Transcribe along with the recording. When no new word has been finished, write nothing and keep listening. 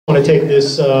I want to take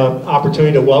this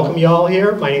opportunity to welcome you all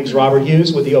here. My name is Robert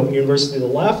Hughes with the Open University of the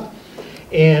Left,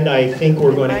 and I think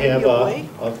we're going to have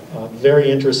a very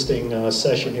interesting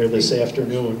session here this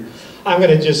afternoon. I'm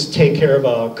going to just take care of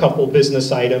a couple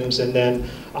business items, and then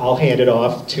I'll hand it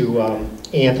off to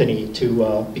Anthony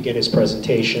to begin his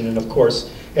presentation. And of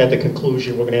course, at the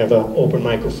conclusion, we're going to have an open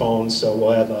microphone, so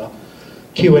we'll have a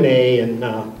Q&A and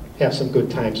have some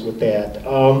good times with that.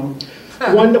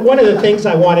 One of the things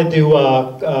I wanted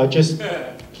to just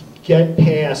get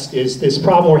past is this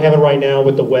problem we're having right now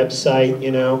with the website.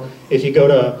 You know, if you go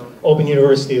to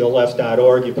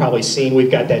openuniversityoftheLeft.org, you've probably seen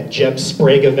we've got that Jeb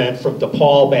Sprague event from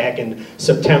DePaul back in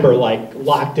September, like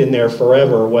locked in there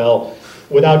forever. Well,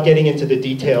 without getting into the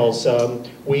details,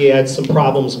 we had some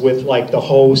problems with like the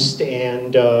host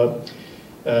and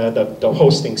the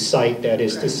hosting site, that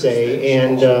is to say,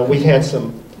 and we've had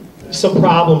some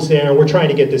problems there, and we're trying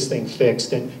to get this thing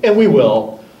fixed, and we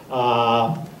will,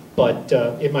 but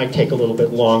it might take a little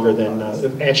bit longer than,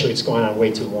 actually it's going on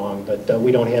way too long, but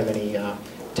we don't have any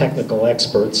technical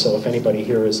experts, so if anybody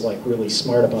here is like really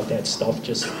smart about that stuff,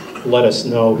 just let us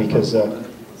know, because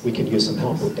we could use some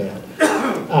help with that.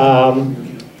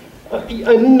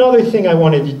 Another thing I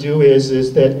wanted to do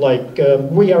is that, like,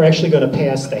 we are actually going to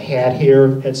pass the hat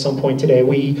here at some point today.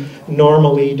 We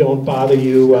normally don't bother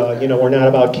you, you know, we're not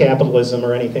about capitalism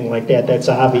or anything like that, that's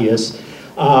obvious.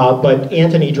 But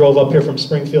Anthony drove up here from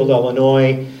Springfield,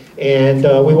 Illinois, and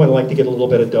we would like to get a little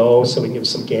bit of dough so we can give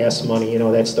some gas money. You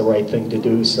know, that's the right thing to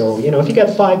do. So, you know, if you got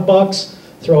 $5,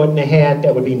 throw it in the hat,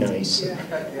 that would be nice.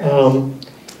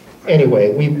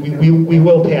 Anyway, we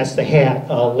will pass the hat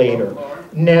later.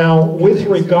 Now, with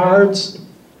regards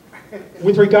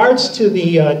to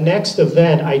the next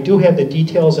event, I do have the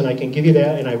details, and I can give you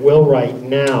that, and I will right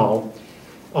now.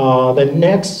 The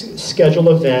next scheduled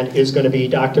event is going to be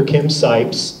Dr. Kim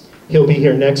Sipes. He'll be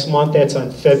here next month. That's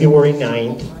on February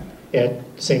 9th at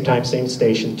same time, same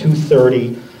station,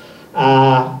 2:30.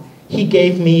 He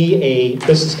gave me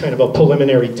this is kind of a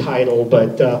preliminary title,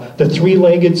 but The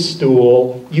Three-Legged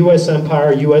Stool, U.S.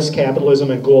 Empire, U.S.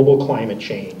 Capitalism, and Global Climate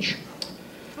Change.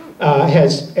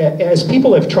 As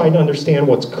people have tried to understand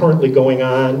what's currently going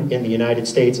on in the United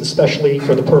States, especially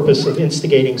for the purpose of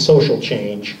instigating social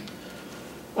change,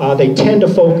 they tend to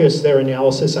focus their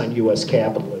analysis on U.S.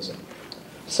 capitalism.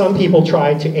 Some people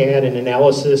try to add an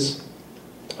analysis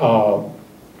of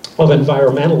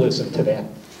environmentalism to that,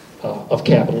 of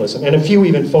capitalism, and a few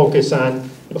even focus on,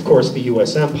 of course, the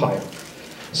U.S. empire.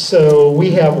 So we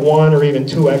have one or even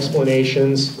two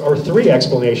explanations, or three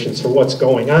explanations for what's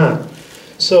going on.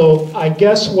 So I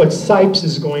guess what Sipes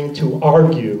is going to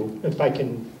argue, if I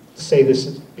can say this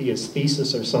be his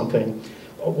thesis or something,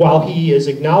 while he is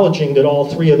acknowledging that all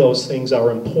three of those things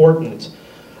are important,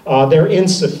 they're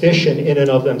insufficient in and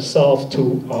of themselves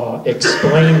to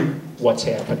explain what's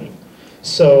happening.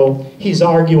 So he's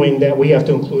arguing that we have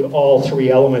to include all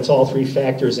three elements, all three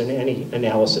factors in any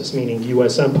analysis, meaning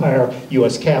U.S. empire,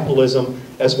 U.S. capitalism,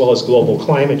 as well as global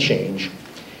climate change.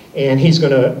 And he's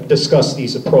going to discuss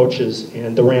these approaches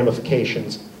and the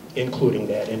ramifications, including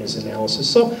that in his analysis.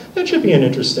 So that should be an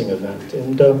interesting event.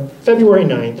 And February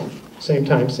 9th, same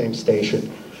time, same station.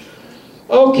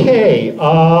 Okay,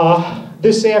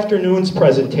 this afternoon's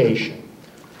presentation.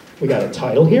 We got a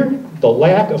title here, The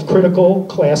Lack of Critical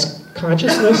Class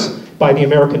Consciousness by the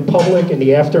American Public in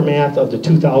the Aftermath of the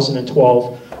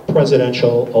 2012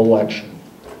 Presidential Election.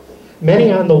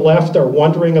 Many on the left are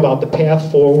wondering about the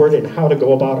path forward and how to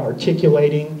go about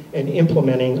articulating and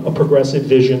implementing a progressive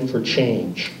vision for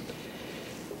change.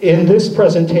 In this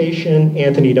presentation,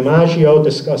 Anthony DiMaggio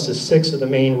discusses 6 of the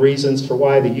main reasons for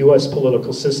why the U.S.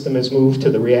 political system has moved to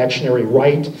the reactionary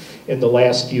right in the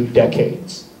last few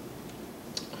decades.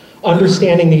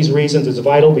 Understanding these reasons is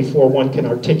vital before one can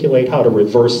articulate how to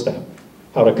reverse them,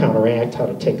 how to counteract, how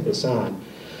to take this on.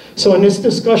 So in this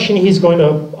discussion, he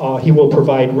will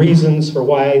provide reasons for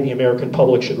why the American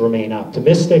public should remain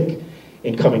optimistic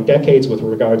in coming decades with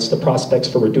regards to prospects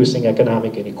for reducing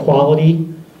economic inequality,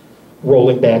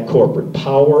 rolling back corporate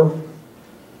power,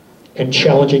 and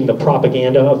challenging the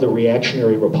propaganda of the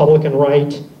reactionary Republican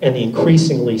right and the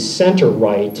increasingly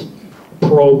center-right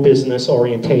pro-business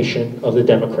orientation of the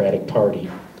Democratic Party.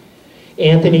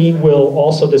 Anthony will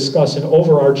also discuss an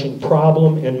overarching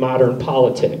problem in modern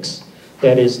politics,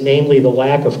 that is, namely the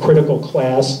lack of critical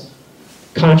class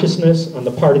consciousness on the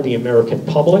part of the American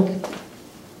public.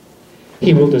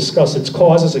 He will discuss its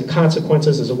causes and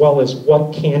consequences, as well as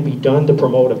what can be done to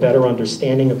promote a better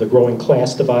understanding of the growing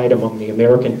class divide among the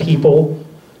American people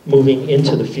moving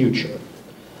into the future.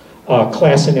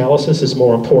 Class analysis is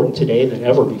more important today than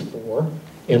ever before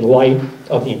in light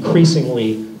of the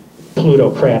increasingly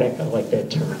plutocratic, I like that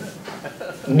term,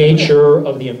 nature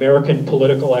of the American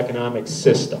political economic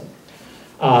system.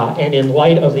 And in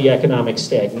light of the economic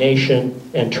stagnation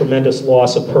and tremendous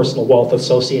loss of personal wealth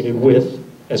associated with,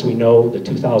 as we know, the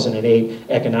 2008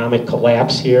 economic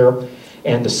collapse here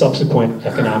and the subsequent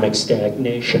economic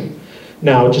stagnation.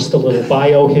 Now, just a little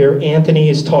bio here. Anthony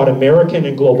has taught American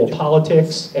and global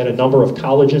politics at a number of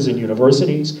colleges and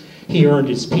universities. He earned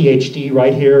his PhD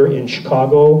right here in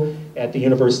Chicago at the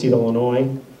University of Illinois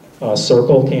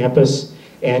Circle campus.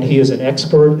 And he is an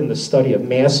expert in the study of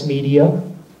mass media,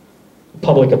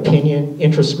 public opinion,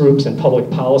 interest groups, and public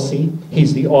policy.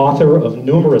 He's the author of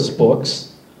numerous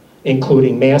books,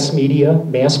 including Mass Media,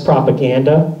 Mass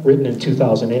Propaganda, written in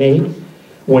 2008,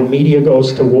 When Media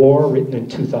Goes to War, written in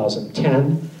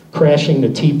 2010, Crashing the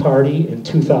Tea Party in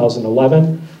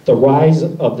 2011, The Rise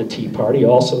of the Tea Party,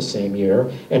 also same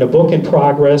year, and a book in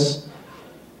progress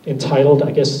entitled,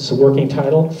 I guess it's a working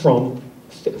title, From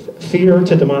Fear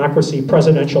to Democracy,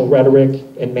 Presidential Rhetoric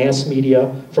and Mass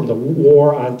Media, From the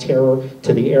War on Terror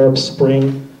to the Arab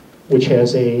Spring, which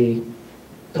has a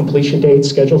completion date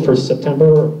scheduled for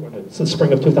September, it's the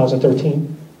spring of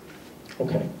 2013.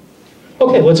 Okay.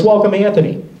 Okay, let's welcome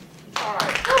Anthony. All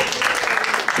right.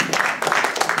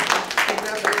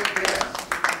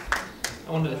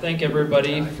 I wanted to thank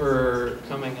everybody for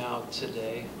coming out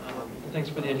today. Thanks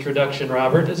for the introduction,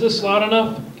 Robert. Is this loud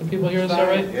enough? Can people hear us all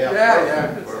right?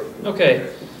 Yeah.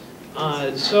 Okay.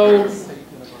 So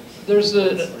there's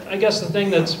I guess the thing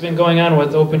that's been going on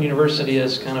with Open University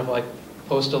is kind of like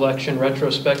post-election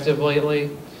retrospective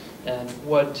lately and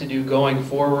what to do going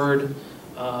forward.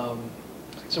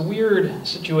 It's a weird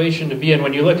situation to be in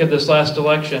when you look at this last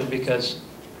election because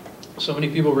so many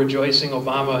people rejoicing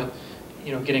Obama,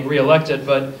 getting reelected,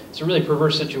 but it's a really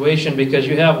perverse situation because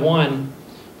you have one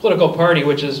political party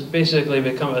which has basically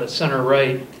become a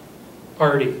center-right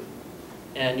party,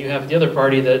 and you have the other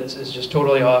party that is just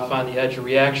totally off on the edge, a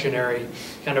reactionary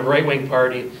kind of right-wing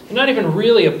party. They're not even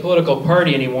really a political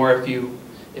party anymore if you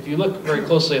look very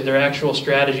closely at their actual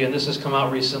strategy, and this has come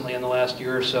out recently in the last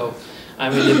year or so. I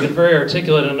mean, they've been very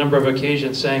articulate on a number of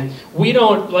occasions saying, we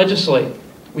don't legislate,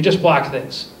 we just block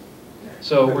things.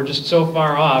 So we're just so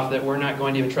far off that we're not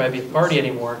going to even try to be a party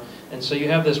anymore. And so you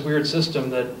have this weird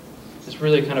system that is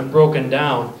really kind of broken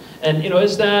down. And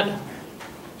is that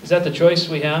the choice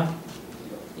we have?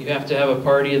 You have to have a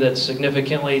party that's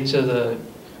significantly to the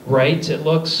right, it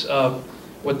looks, of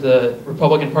what the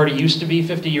Republican Party used to be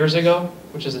 50 years ago,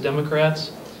 which is the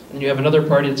Democrats. And you have another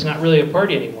party that's not really a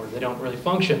party anymore. They don't really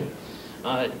function.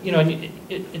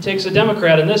 It takes a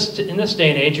Democrat in this day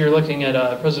and age. You're looking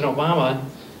at President Obama,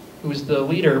 who's the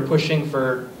leader pushing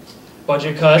for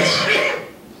budget cuts,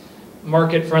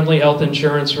 market-friendly health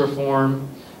insurance reform,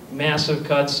 massive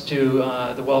cuts to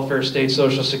the welfare state,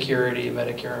 Social Security,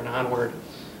 Medicare, and onward.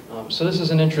 So this is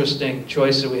an interesting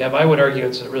choice that we have. I would argue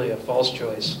it's really a false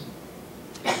choice.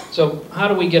 So how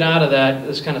do we get out of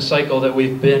this kind of cycle that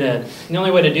we've been in? And the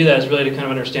only way to do that is really to kind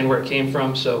of understand where it came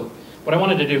from. So what I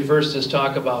wanted to do first is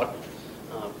talk about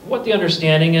what the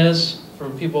understanding is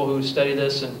from people who study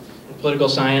this in political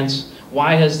science.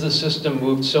 Why has the system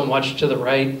moved so much to the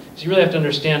right? So you really have to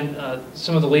understand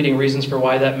some of the leading reasons for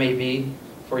why that may be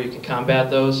before you can combat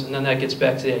those. And then that gets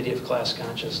back to the idea of class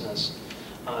consciousness.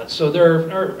 So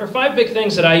there are 5 big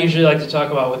things that I usually like to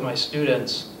talk about with my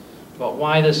students about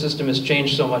why the system has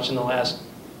changed so much in the last,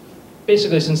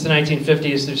 basically since the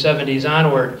 1950s through 70s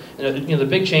onward. And, the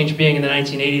big change being in the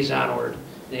 1980s onward,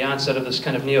 the onset of this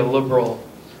kind of neoliberal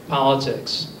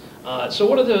politics. So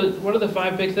what are the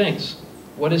 5 big things?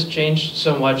 What has changed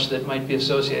so much that might be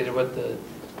associated with the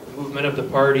movement of the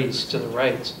parties to the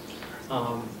right?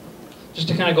 Just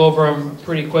to kind of go over them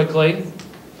pretty quickly.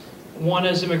 One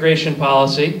is immigration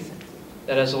policy.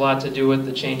 That has a lot to do with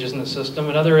the changes in the system.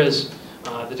 Another is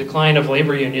the decline of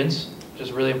labor unions, which is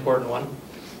a really important one.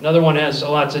 Another one has a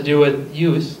lot to do with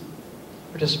youth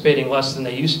participating less than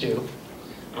they used to.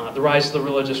 The rise of the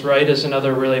religious right is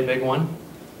another really big one.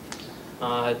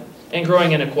 And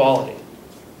growing inequality.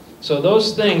 So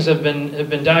those things have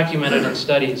been documented in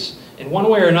studies. In one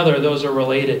way or another, those are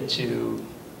related to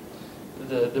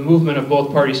the movement of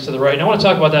both parties to the right. And I want to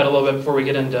talk about that a little bit before we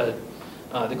get into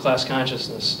the class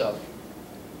consciousness stuff.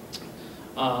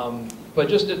 But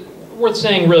just worth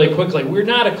saying really quickly, we're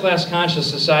not a class conscious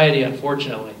society,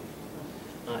 unfortunately.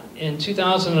 In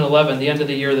 2011, the end of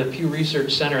the year, the Pew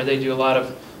Research Center, they do a lot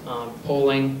of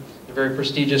polling, a very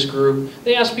prestigious group.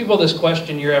 They ask people this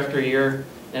question year after year,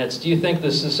 and it's, do you think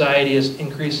the society is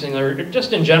increasing, or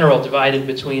just in general, divided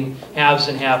between haves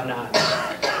and have-nots?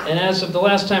 And as of the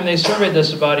last time they surveyed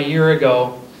this about a year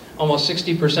ago, almost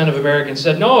 60% of Americans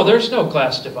said, no, there's no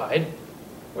class divide.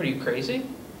 What are you, crazy?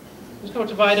 There's no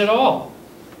divide at all.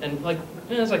 And like,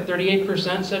 it's like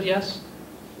 38% said yes.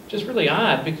 Which is really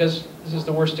odd because this is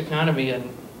the worst economy in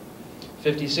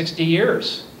 50, 60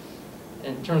 years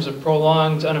in terms of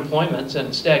prolonged unemployment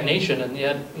and stagnation, and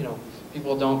yet, you know,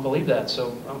 people don't believe that.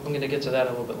 So I'm going to get to that a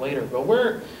little bit later. But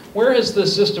where has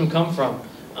this system come from?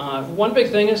 One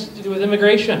big thing is to do with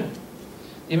immigration.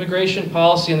 The immigration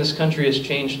policy in this country has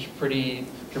changed pretty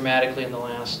dramatically in the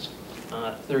last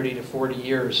 30 to 40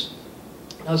 years.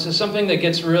 Now, this is something that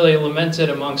gets really lamented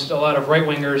amongst a lot of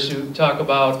right-wingers who talk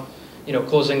about, you know,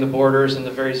 closing the borders and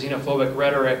the very xenophobic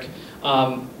rhetoric.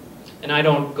 And I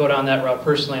don't go down that route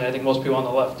personally, and I think most people on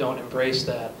the left don't embrace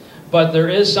that. But there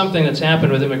is something that's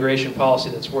happened with immigration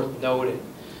policy that's worth noting.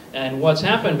 And what's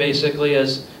happened basically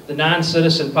is the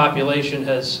non-citizen population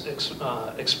has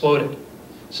exploded.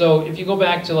 So if you go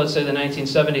back to, let's say, the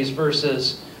 1970s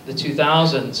versus the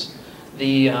 2000s,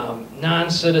 the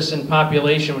non-citizen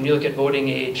population, when you look at voting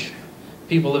age,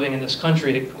 people living in this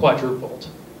country, it quadrupled.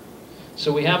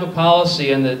 So we have a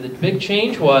policy, and the big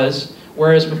change was,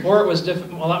 whereas before it was a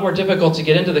lot more difficult to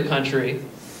get into the country,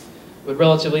 but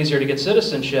relatively easier to get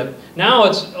citizenship, now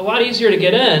it's a lot easier to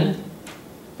get in,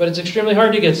 but it's extremely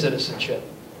hard to get citizenship.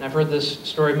 And I've heard this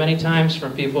story many times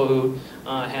from people who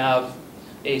have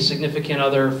a significant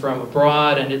other from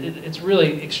abroad, and it's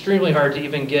really extremely hard to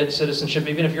even get citizenship,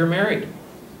 even if you're married.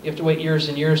 You have to wait years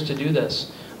and years to do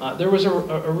this. There was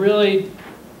a really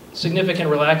significant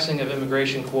relaxing of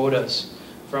immigration quotas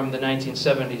from the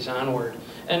 1970s onward.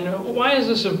 And why is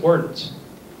this important?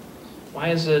 Why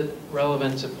is it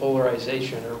relevant to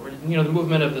polarization, or, you know, the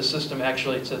movement of the system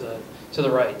actually to the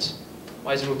right?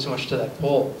 Why has it moved so much to that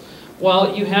pole?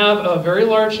 Well, you have a very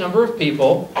large number of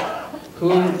people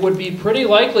who would be pretty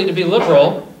likely to be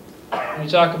liberal when you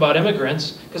talk about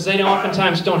immigrants, because they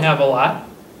oftentimes don't have a lot,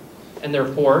 and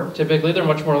they're poor. Typically, they're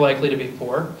much more likely to be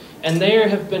poor, and they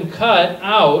have been cut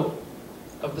out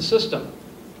of the system.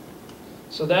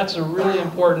 So that's a really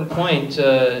important point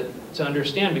to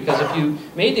understand, because if you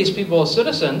made these people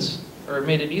citizens, or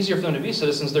made it easier for them to be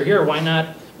citizens, they're here, why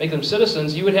not make them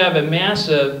citizens? You would have a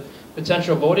massive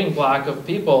potential voting block of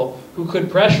people who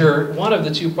could pressure one of the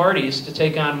two parties to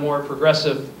take on more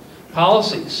progressive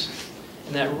policies.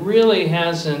 And that really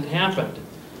hasn't happened.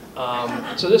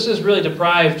 So this has really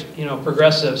deprived, you know,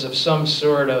 progressives of some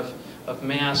sort of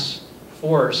mass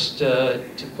force to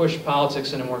push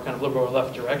politics in a more kind of liberal or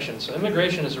left direction. So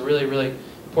immigration is a really, really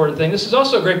important thing. This is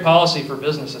also a great policy for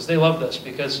businesses. They love this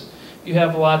because you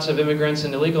have lots of immigrants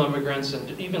and illegal immigrants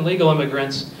and even legal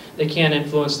immigrants. They can't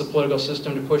influence the political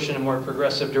system to push in a more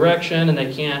progressive direction, and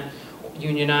they can't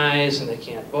unionize, and they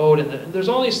can't vote, and there's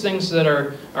all these things that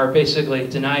are basically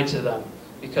denied to them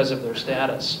because of their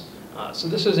status. So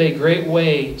this is a great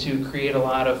way to create a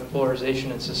lot of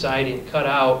polarization in society and cut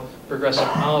out progressive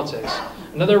politics.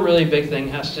 Another really big thing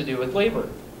has to do with labor.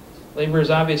 Labor is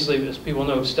obviously, as people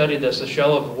know who've studied this, a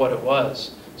shell of what it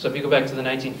was. So if you go back to the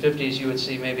 1950s, you would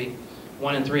see maybe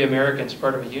 1 in 3 Americans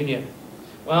part of a union.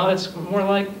 Well, it's more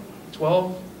like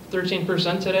 12,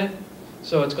 13% today.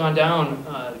 So it's gone down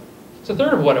to a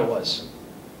third of what it was.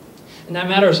 And that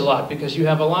matters a lot because you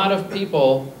have a lot of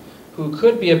people who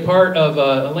could be a part of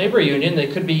a labor union. They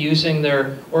could be using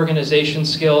their organization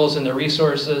skills and their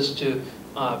resources to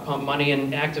pump money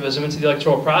and activism into the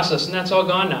electoral process, and that's all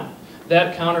gone now.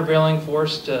 That countervailing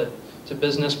force to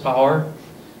business power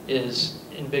is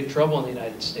in big trouble in the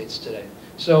United States today.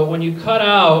 So when you cut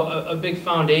out a big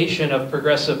foundation of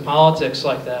progressive politics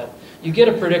like that, you get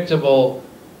a predictable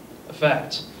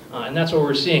effect. And that's what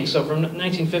we're seeing. So from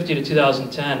 1950 to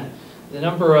 2010, the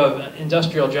number of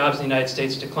industrial jobs in the United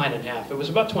States declined in half. It was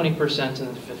about 20%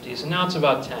 in the 50s, and now it's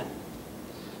about 10.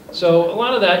 So a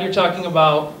lot of that, you're talking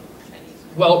about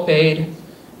well-paid,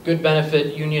 good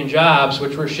benefit union jobs,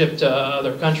 which were shipped to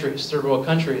other countries, third world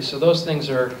countries. So those things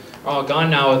are all gone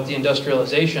now with the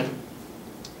industrialization.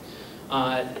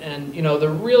 And you know, the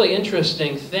really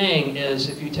interesting thing is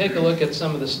if you take a look at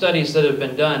some of the studies that have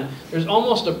been done, there's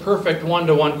almost a perfect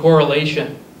one-to-one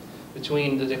correlation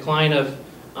between the decline of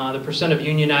the percent of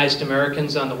unionized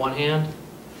Americans on the one hand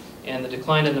and the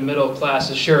decline in the middle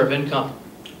class's share of income,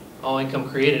 all income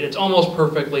created. It's almost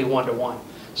perfectly one-to-one.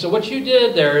 So what you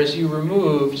did there is you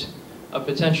removed a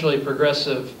potentially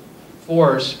progressive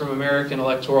force from American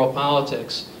electoral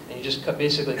politics, and you just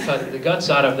basically cut the guts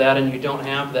out of that, and you don't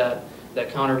have that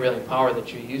countervailing power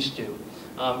that you used to.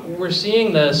 We're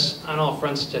seeing this on all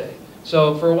fronts today.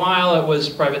 So for a while it was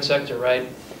private sector, right?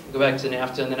 Go back to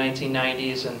NAFTA in the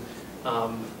 1990s,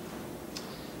 and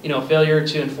you know, failure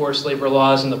to enforce labor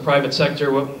laws in the private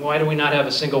sector. Why do we not have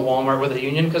a single Walmart with a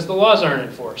union? Because the laws aren't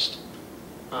enforced.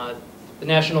 the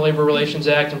National Labor Relations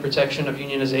Act and protection of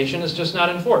unionization is just not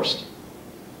enforced.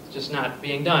 It's just not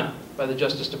being done by the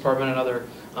Justice Department and other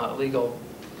legal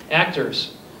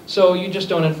actors. So you just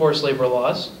don't enforce labor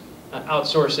laws.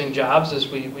 Outsourcing jobs, as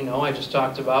we know, I just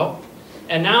talked about.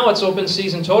 And now it's open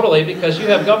season totally because you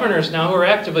have governors now who are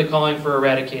actively calling for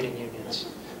eradicating unions.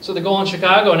 So the goal in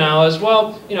Chicago now is,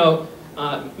 well, you know,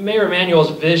 Mayor Emanuel's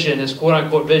vision, his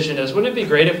quote-unquote vision is, wouldn't it be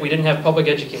great if we didn't have public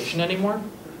education anymore?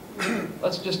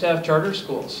 Let's just have charter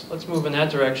schools. Let's move in that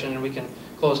direction and we can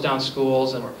close down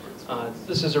schools. And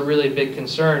this is a really big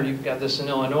concern. You've got this in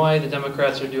Illinois, the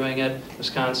Democrats are doing it.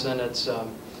 Wisconsin, it's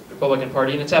Republican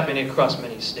Party, and it's happening across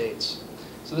many states.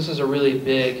 So this is a really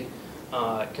big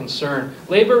concern.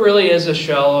 Labor really is a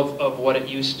shell of what it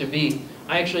used to be.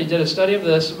 I actually did a study of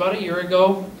this about a year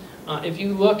ago. If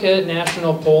you look at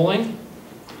national polling,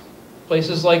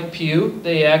 places like Pew,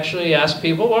 they actually ask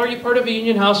people, well, are you part of a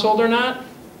union household or not?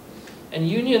 And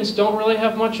unions don't really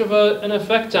have much of an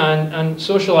effect on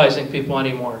socializing people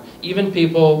anymore, even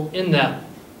people in them.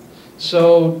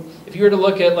 So if you were to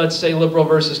look at, let's say, liberal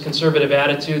versus conservative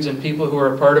attitudes in people who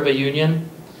are a part of a union,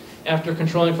 after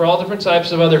controlling for all different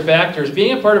types of other factors,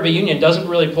 being a part of a union doesn't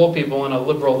really pull people in a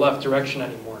liberal left direction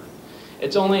anymore.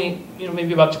 It's only,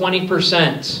 maybe about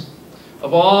 20%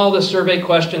 of all the survey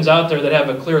questions out there that have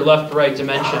a clear left-right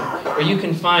dimension, where you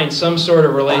can find some sort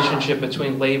of relationship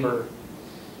between labor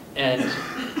and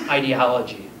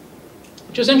ideology.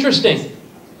 Which is interesting,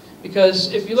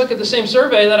 because if you look at the same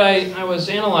survey that I was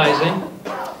analyzing,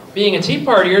 being a Tea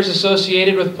Partier is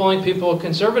associated with pulling people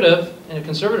conservative in a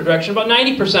conservative direction about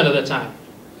 90% of the time.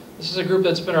 This is a group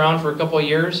that's been around for a couple of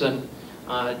years, and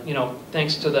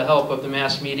thanks to the help of the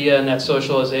mass media and that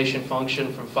socialization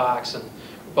function from Fox and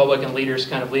Republican leaders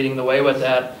kind of leading the way with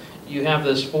that, you have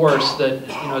this force that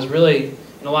has really,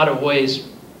 in a lot of ways,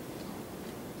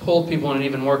 pulled people in an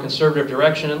even more conservative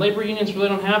direction, and labor unions really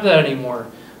don't have that anymore.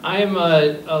 I am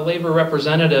a labor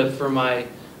representative for my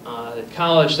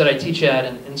college that I teach at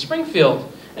in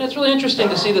Springfield, and it's really interesting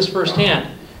to see this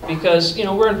firsthand because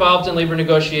we're involved in labor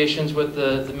negotiations with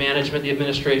the management, the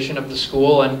administration of the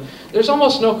school, and there's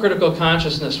almost no critical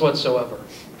consciousness whatsoever.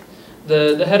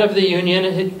 The head of the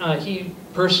union, he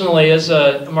personally is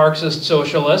a Marxist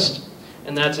socialist,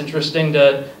 and that's interesting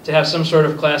to have some sort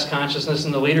of class consciousness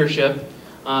in the leadership.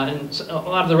 And a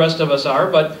lot of the rest of us are,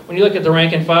 but when you look at the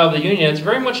rank and file of the union, it's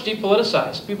very much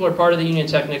depoliticized. People are part of the union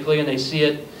technically, and they see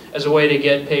it as a way to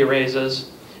get pay raises.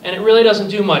 And it really doesn't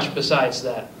do much besides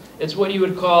that. It's what you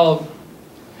would call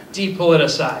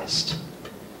depoliticized.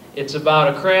 It's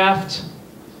about a craft,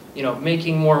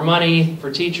 making more money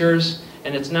for teachers,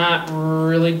 and it's not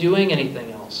really doing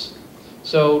anything else.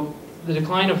 So the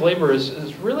decline of labor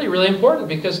is really, really important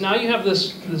because now you have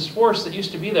this force that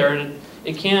used to be there, and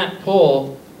it can't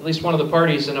pull at least one of the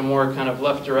parties in a more kind of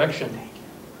left direction.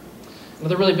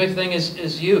 Another really big thing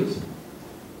is youth.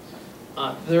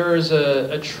 There's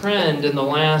a trend in the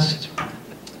last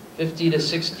 50 to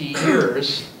 60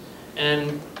 years,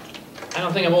 and I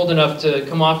don't think I'm old enough to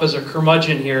come off as a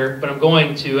curmudgeon here, but I'm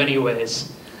going to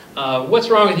anyways. What's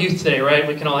wrong with youth today, right?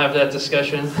 We can all have that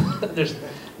discussion. There's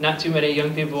not too many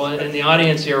young people in the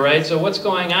audience here, right? So what's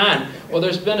going on? Well,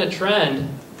 there's been a trend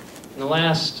in the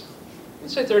last,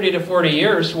 let's say 30 to 40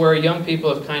 years where young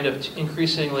people have kind of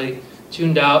increasingly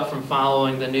tuned out from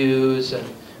following the news and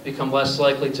become less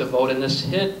likely to vote. And this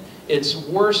hit its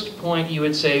worst point, you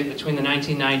would say, between the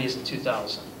 1990s and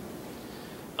 2000.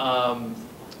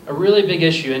 A really big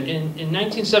issue. In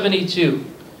 1972,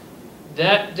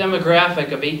 that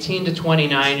demographic of 18 to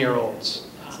 29-year-olds,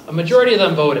 a majority of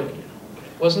them voted.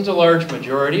 It wasn't a large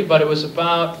majority, but it was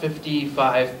about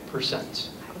 55%.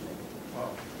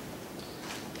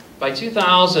 By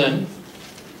 2000,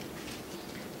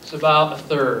 it's about a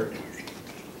third.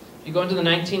 If you go into the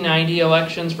 1990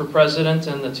 elections for president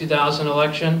and the 2000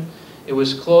 election, it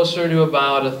was closer to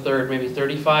about a third, maybe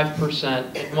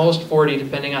 35%, at most 40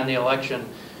 depending on the election.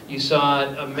 You saw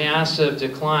a massive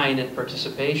decline in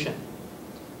participation.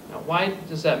 Now, why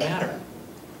does that matter?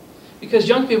 Because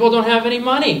young people don't have any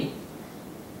money.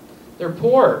 They're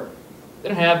poor. They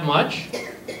don't have much.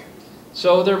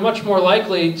 So they're much more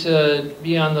likely to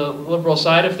be on the liberal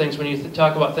side of things when you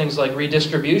talk about things like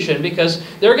redistribution, because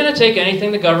they're going to take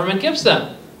anything the government gives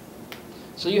them.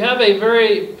 So you have a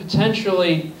very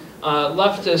potentially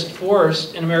leftist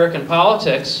force in American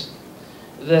politics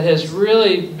that has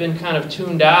really been kind of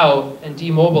tuned out and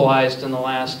demobilized in the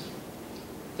last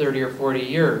 30 or 40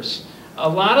 years. A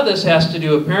lot of this has to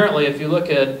do, apparently, if you look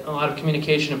at a lot of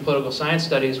communication and political science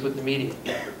studies, with the media.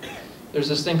 There's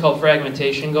this thing called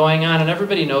fragmentation going on, and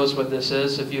everybody knows what this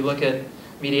is. If you look at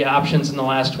media options in the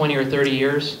last 20 or 30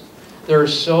 years, there are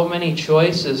so many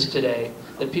choices today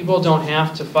that people don't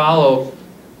have to follow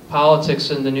politics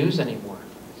in the news anymore.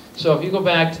 So if you go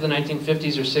back to the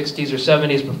 1950s or 60s or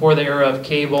 70s, before the era of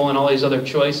cable and all these other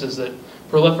choices that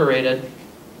proliferated,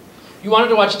 if you wanted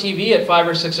to watch TV at 5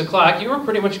 or 6 o'clock, you were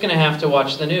pretty much going to have to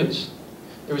watch the news.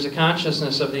 There was a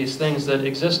consciousness of these things that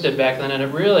existed back then, and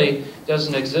it really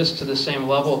doesn't exist to the same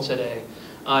level today.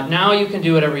 Now you can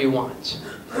do whatever you want.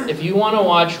 If you want to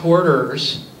watch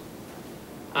Hoarders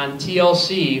on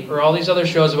TLC or all these other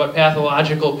shows about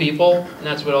pathological people, and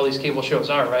that's what all these cable shows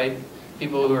are, right?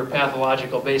 People who are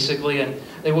pathological, basically, and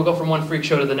they will go from one freak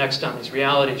show to the next on these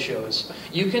reality shows.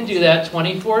 You can do that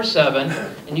 24/7,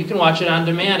 and you can watch it on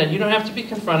demand, and you don't have to be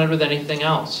confronted with anything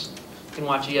else. You can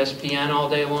watch ESPN all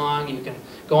day long, you can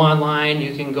go online,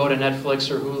 you can go to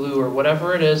Netflix or Hulu or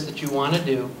whatever it is that you want to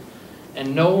do,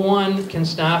 and no one can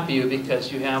stop you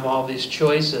because you have all these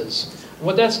choices.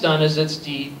 What that's done is it's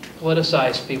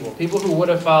depoliticized people. People who would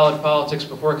have followed politics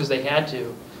before because they had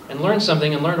to, and learned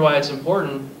something and learned why it's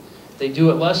important, they do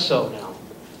it less so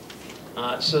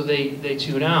now. So they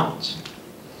tune out.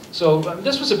 So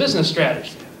this was a business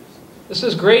strategy. This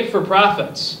is great for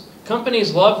profits.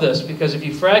 Companies love this because if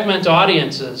you fragment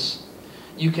audiences,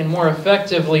 you can more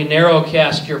effectively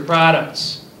narrowcast your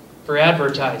products for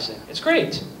advertising. It's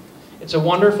great. It's a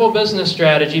wonderful business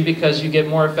strategy because you get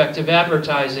more effective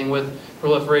advertising with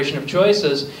proliferation of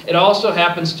choices. It also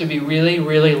happens to be really,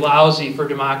 really lousy for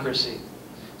democracy.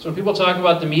 So when people talk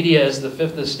about the media as the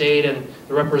fifth estate and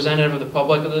the representative of the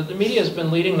public, the media has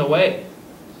been leading the way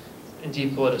in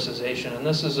depoliticization, and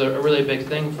this is a really big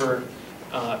thing for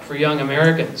young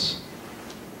Americans.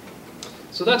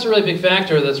 So that's a really big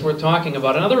factor that's worth talking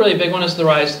about. Another really big one is the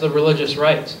rise of the religious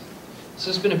right. This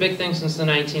has been a big thing since the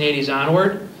 1980s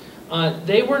onward.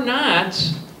 They were not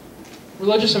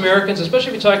religious Americans, especially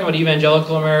if you're talking about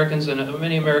evangelical Americans and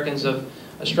many Americans of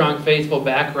a strong faithful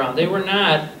background. They were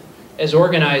not as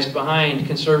organized behind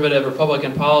conservative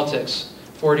Republican politics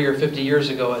 40 or 50 years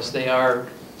ago as they are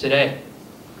today.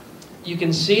 You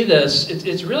can see this,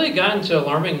 it's really gotten to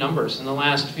alarming numbers in the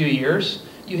last few years.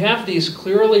 You have these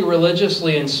clearly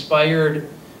religiously inspired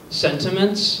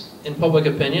sentiments in public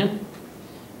opinion,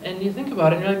 and you think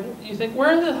about it, and you're like, you think,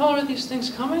 where the hell are these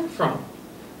things coming from?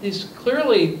 These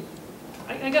clearly,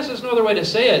 I guess there's no other way to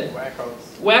say it,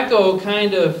 wacko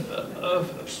kind of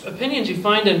opinions you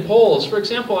find in polls. For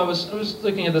example, I was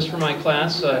looking at this for my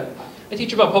class. I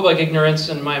teach about public ignorance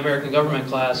in my American government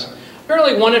class.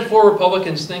 Apparently 1 in 4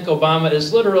 Republicans think Obama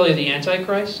is literally the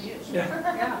Antichrist.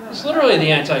 He's literally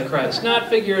the Antichrist, not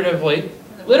figuratively,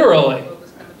 literally.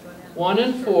 1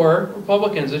 in 4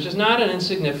 Republicans, which is not an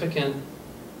insignificant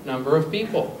number of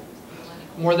people.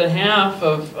 More than half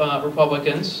of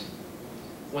Republicans,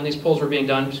 when these polls were being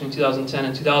done between 2010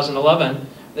 and 2011,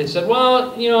 they said,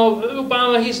 well, you know,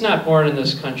 Obama, he's not born in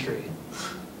this country.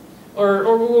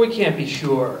 Or we can't be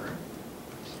sure.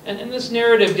 And this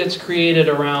narrative gets created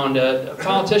around a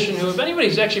politician who, if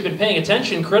anybody's actually been paying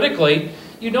attention critically,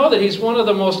 you know that he's one of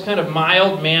the most kind of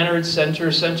mild-mannered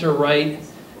center-right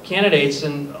candidates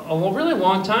in a really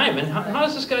long time. And how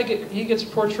does this guy he gets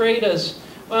portrayed as,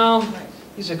 well,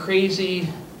 he's a crazy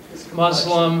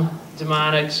Muslim,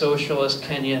 demonic, socialist,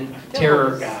 Kenyan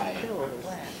terror guy.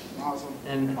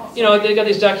 And, you know, they got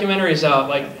these documentaries out,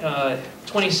 like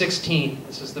 2016.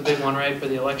 This is the big one, right, for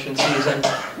the election season.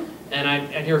 And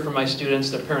I hear from my students,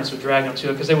 their parents would drag them to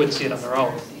it because they wouldn't see it on their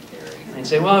own. And they'd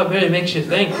say, well, it really makes you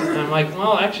think. And I'm like,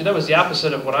 well, actually, that was the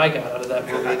opposite of what I got out of that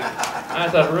movie. I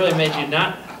thought it really made you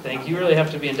not think. You really have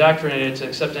to be indoctrinated to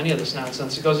accept any of this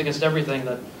nonsense. It goes against everything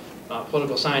that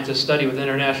political scientists study with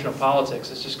international politics.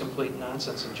 It's just complete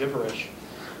nonsense and gibberish.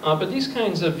 But these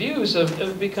kinds of views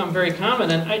have become very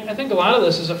common, and I think a lot of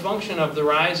this is a function of the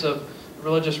rise of the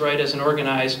religious right as an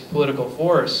organized political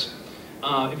force.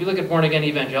 If you look at born-again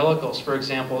evangelicals, for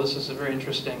example, this is a very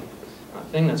interesting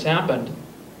thing that's happened.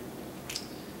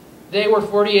 They were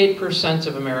 48%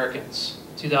 of Americans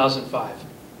in 2005.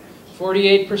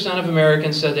 48% of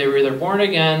Americans said they were either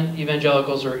born-again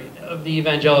evangelicals or of the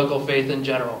evangelical faith in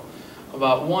general.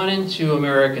 About 1 in 2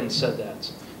 Americans said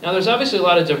that. Now, there's obviously a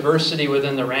lot of diversity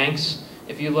within the ranks.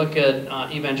 If you look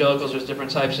at evangelicals, there's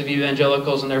different types of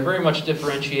evangelicals, and they're very much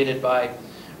differentiated by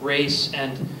race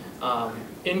and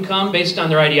income based on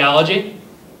their ideology.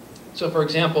 So, for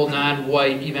example,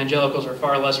 non-white evangelicals are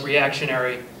far less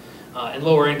reactionary, and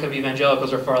lower-income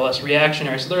evangelicals are far less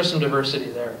reactionary. So there's some diversity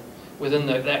there within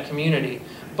that community.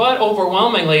 But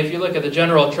overwhelmingly, if you look at the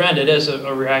general trend, it is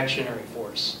a reactionary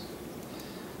force.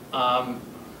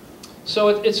 So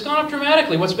it's gone up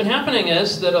dramatically. What's been happening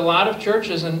is that a lot of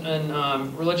churches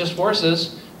and religious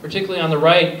forces, particularly on the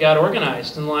right, got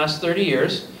organized in the last 30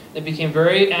 years. They became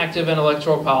very active in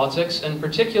electoral politics and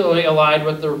particularly allied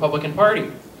with the Republican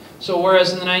Party. So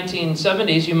whereas in the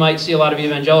 1970s you might see a lot of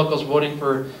evangelicals voting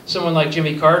for someone like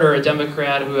Jimmy Carter, a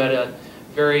Democrat who had a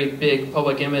very big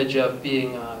public image of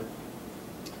being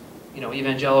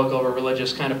evangelical or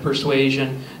religious kind of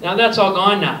persuasion. Now that's all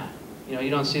gone now. You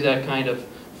don't see that kind of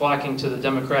flocking to the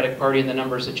Democratic Party in the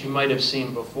numbers that you might have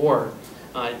seen before.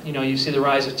 You see the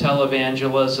rise of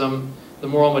televangelism, the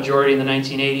moral majority in the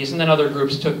 1980s, and then other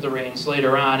groups took the reins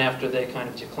later on after they kind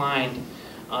of declined.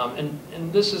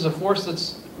 And this is a force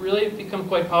that's really become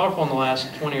quite powerful in the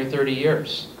last 20 or 30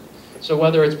 years. So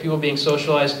whether it's people being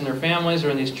socialized in their families or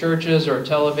in these churches or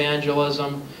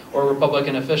televangelism or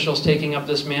Republican officials taking up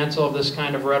this mantle of this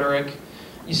kind of rhetoric,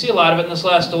 you see a lot of it in this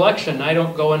last election. I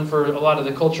don't go in for a lot of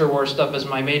the culture war stuff as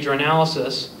my major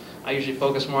analysis. I usually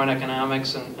focus more on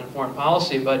economics and foreign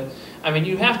policy, but I mean,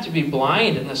 you have to be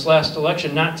blind in this last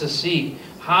election not to see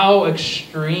how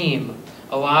extreme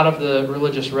a lot of the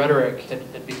religious rhetoric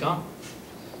had become.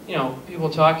 People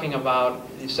talking about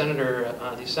these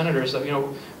senators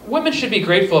that, women should be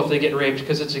grateful if they get raped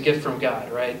because it's a gift from God,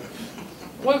 right?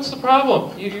 What's the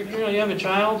problem? You have a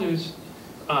child who's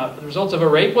the result of a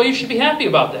rape, well, you should be happy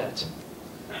about that.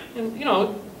 And,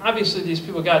 obviously these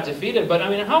people got defeated, but I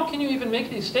mean, how can you even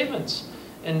make these statements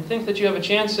and think that you have a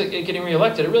chance at getting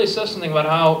reelected? It really says something about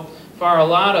how far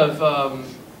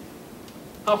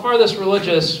how far this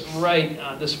religious right,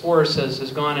 this force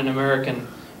has gone in American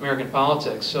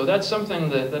politics. So that's something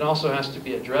that also has to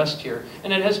be addressed here.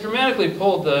 And it has dramatically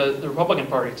pulled the Republican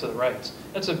Party to the right.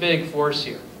 That's a big force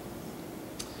here.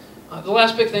 The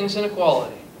last big thing is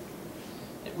inequality.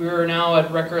 We're now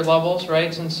at record levels,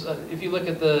 right? Since if you look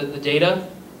at the data,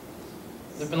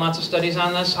 there have been lots of studies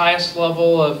on this. Highest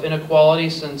level of inequality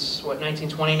since, what,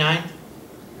 1929?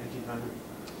 1900.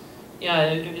 Yeah,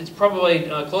 it's probably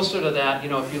closer to that.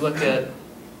 If you look at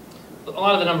a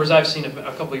lot of the numbers I've seen,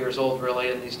 a couple years old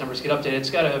really, and these numbers get updated,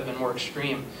 it's got to have been more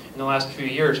extreme in the last few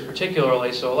years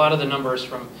particularly. So a lot of the numbers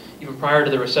from even prior to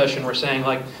the recession were saying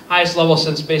like highest level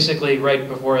since basically right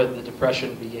before the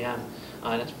Depression began.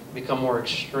 And it's become more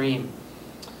extreme.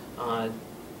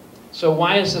 So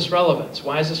why is this relevant?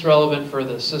 Why is this relevant for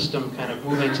the system kind of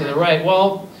moving to the right?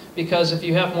 Well, because if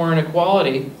you have more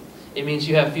inequality, it means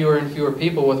you have fewer and fewer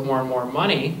people with more and more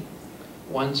money,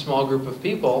 one small group of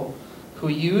people, who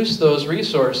use those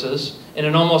resources in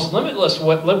an almost limitless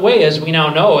way, as we now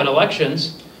know in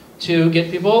elections, to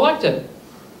get people elected.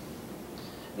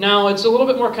 Now, it's a little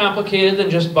bit more complicated than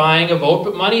just buying a vote,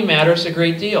 but money matters a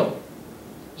great deal.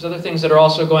 There's other things that are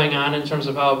also going on in terms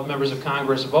of how members of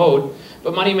Congress vote,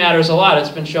 but money matters a lot. It's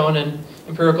been shown in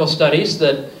empirical studies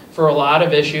that for a lot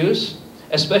of issues,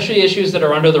 especially issues that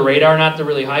are under the radar, not the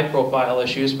really high-profile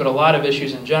issues, but a lot of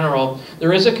issues in general,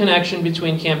 there is a connection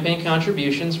between campaign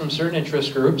contributions from certain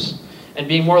interest groups and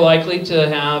being more likely to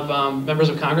have members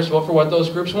of Congress vote for what those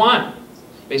groups want,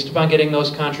 based upon getting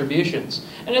those contributions.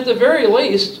 And at the very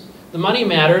least, the money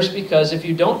matters because if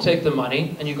you don't take the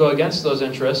money and you go against those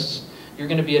interests, you're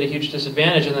going to be at a huge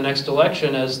disadvantage in the next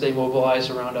election as they mobilize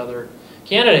around other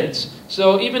candidates.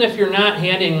 So even if you're not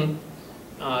handing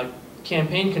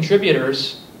campaign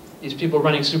contributors, these people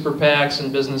running super PACs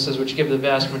and businesses which give the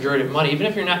vast majority of money, even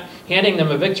if you're not handing them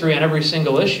a victory on every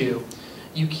single issue,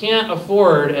 you can't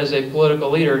afford as a political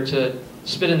leader to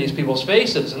spit in these people's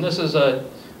faces. And this is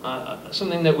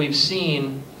something that we've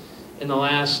seen in the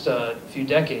last few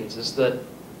decades, is that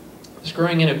this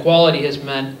growing inequality has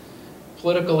meant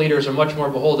political leaders are much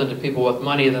more beholden to people with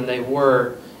money than they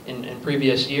were in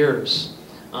previous years.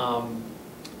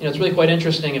 It's really quite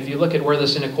interesting if you look at where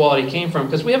this inequality came from,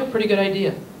 because we have a pretty good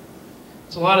idea.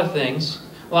 It's a lot of things.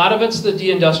 A lot of it's the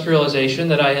deindustrialization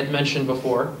that I had mentioned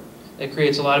before. It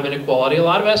creates a lot of inequality. A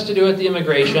lot of it has to do with the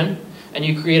immigration, and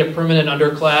you create a permanent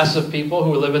underclass of people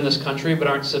who live in this country but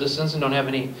aren't citizens and don't have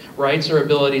any rights or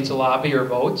ability to lobby or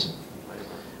vote.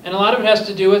 And a lot of it has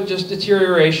to do with just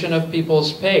deterioration of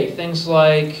people's pay. Things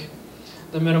like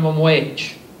the minimum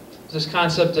wage. There's this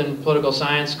concept in political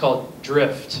science called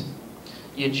drift.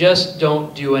 You just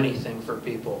don't do anything for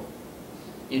people.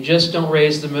 You just don't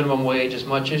raise the minimum wage as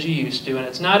much as you used to, and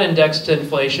it's not indexed to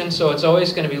inflation, so it's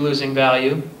always going to be losing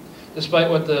value, despite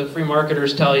what the free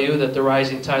marketers tell you, that the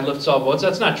rising tide lifts all boats.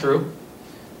 That's not true.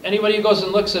 Anybody who goes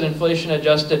and looks at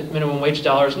inflation-adjusted minimum wage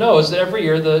dollars knows that every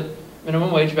year the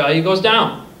minimum wage value goes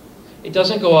down. It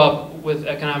doesn't go up with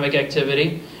economic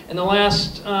activity. In the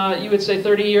last, you would say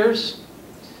 30 years,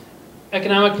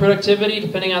 economic productivity,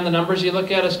 depending on the numbers you look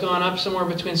at, has gone up somewhere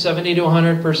between 70 to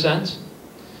 100%.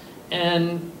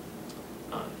 And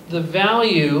the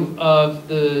value of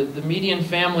the median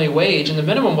family wage and the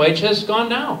minimum wage has gone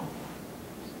down.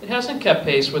 It hasn't kept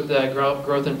pace with the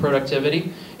growth in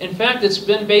productivity. In fact, it's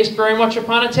been based very much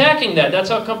upon attacking that. That's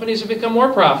how companies have become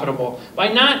more profitable, by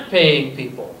not paying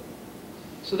people.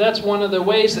 So that's one of the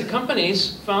ways that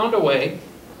companies found a way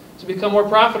to become more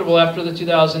profitable after the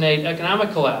 2008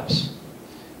 economic collapse.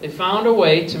 They found a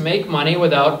way to make money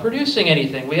without producing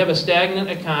anything. We have a stagnant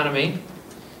economy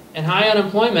and high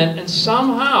unemployment, and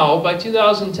somehow by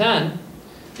 2010,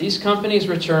 these companies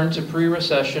returned to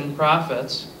pre-recession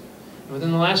profits.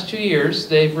 Within the last 2 years,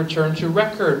 they've returned to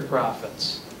record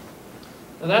profits.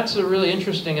 Now that's a really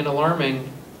interesting and alarming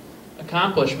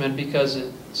accomplishment because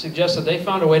it suggests that they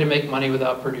found a way to make money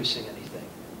without producing anything.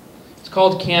 It's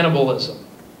called cannibalism.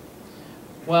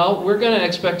 Well, we're going to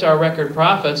expect our record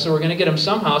profits, so we're going to get them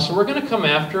somehow, so we're going to come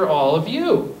after all of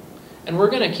you. And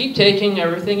we're going to keep taking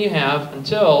everything you have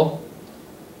until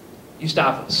you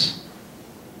stop us.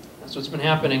 That's what's been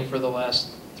happening for the last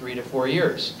 3 to 4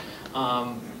 years.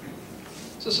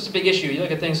 So this is a big issue. You look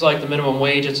at things like the minimum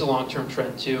wage, it's a long-term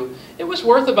trend too. It was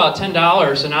worth about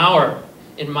 $10 an hour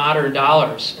in modern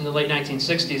dollars in the late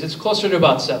 1960s. It's closer to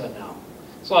about $7 now.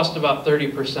 It's lost about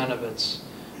 30% of its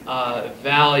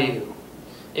value.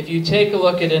 If you take a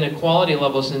look at inequality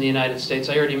levels in the United States,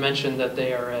 I already mentioned that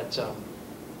they are at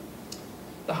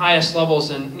the highest levels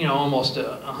in almost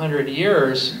 100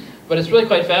 years. But it's really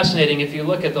quite fascinating if you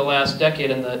look at the last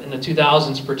decade, in the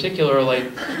 2000s particularly.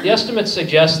 The estimates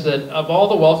suggest that of all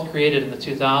the wealth created in the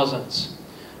 2000s,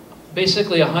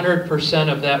 basically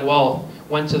 100% of that wealth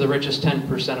went to the richest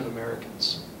 10% of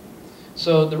Americans.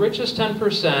 So the richest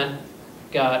 10%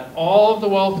 got all of the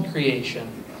wealth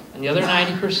creation, and the other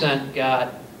 90%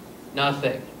 got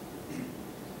nothing.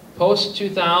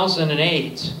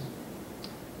 Post-2008,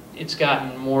 it's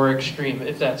gotten more extreme,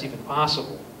 if that's even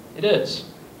possible. It is.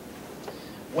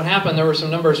 What happened, there were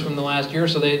some numbers from the last year,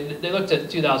 so they looked at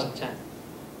 2010.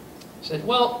 Said,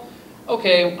 well,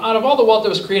 okay, out of all the wealth that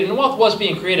was created, and wealth was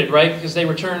being created, right, because they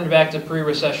returned back to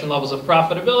pre-recession levels of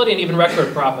profitability and even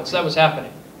record profits. That was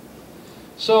happening.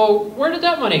 So where did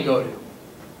that money go to?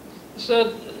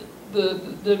 So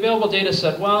the available data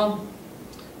said, well,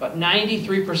 about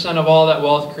 93% of all that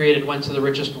wealth created went to the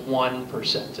richest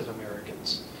 1% of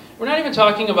Americans. We're not even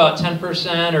talking about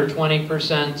 10% or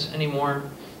 20% anymore.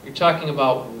 You're talking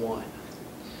about 1.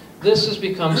 This has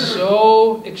become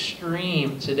so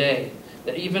extreme today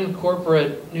that even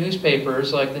corporate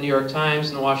newspapers like the New York Times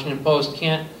and the Washington Post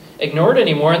can't ignore it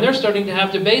anymore, and they're starting to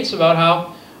have debates about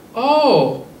how,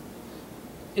 oh,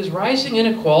 is rising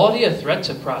inequality a threat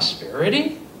to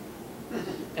prosperity?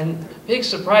 And big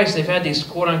surprise, they've had these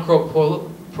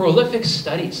quote-unquote prolific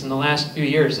studies in the last few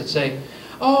years that say,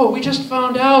 oh, we just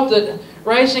found out that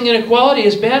rising inequality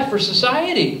is bad for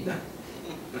society.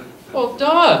 Well,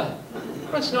 duh.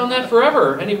 It's known that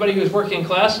forever. Anybody who's working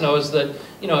class knows that,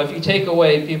 if you take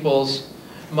away people's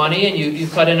money and you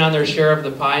cut in on their share of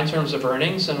the pie in terms of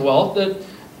earnings and wealth, that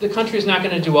the country's not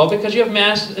going to do well because you have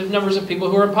massive numbers of people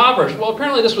who are impoverished. Well,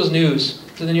 apparently this was news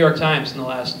to the New York Times in the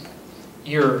last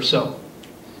year or so.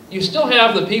 You still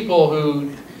have the people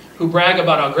who brag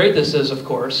about how great this is, of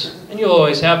course, and you'll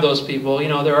always have those people.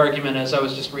 Their argument is, I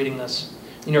was just reading this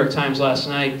New York Times last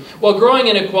night. Well, growing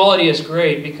inequality is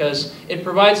great because it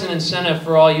provides an incentive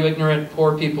for all you ignorant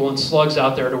poor people and slugs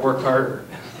out there to work harder.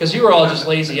 Because you were all just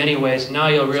lazy anyways, and now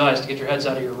you'll realize to get your heads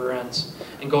out of your rear ends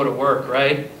and go to work,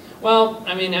 right? Well,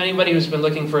 I mean, anybody who's been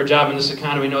looking for a job in this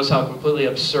economy knows how completely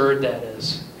absurd that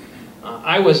is.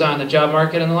 I was on the job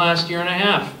market in the last year and a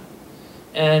half.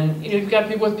 And you've got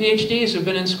people with PhDs who've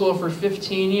been in school for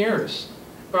 15 years.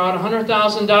 About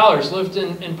 $100,000, lived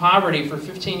in poverty for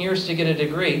 15 years to get a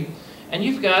degree, and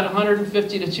you've got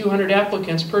 150 to 200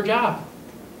 applicants per job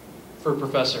for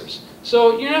professors.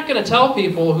 So you're not going to tell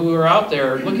people who are out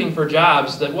there looking for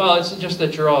jobs that, well, it's just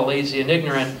that you're all lazy and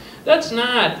ignorant. That's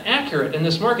not accurate in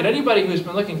this market. Anybody who's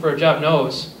been looking for a job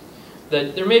knows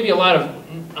that there may be a lot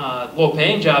of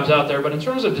low-paying jobs out there, but in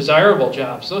terms of desirable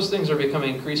jobs, those things are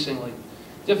becoming increasingly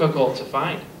difficult to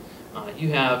find.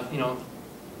 You have,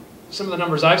 some of the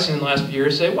numbers I've seen in the last few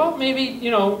years say, well, maybe,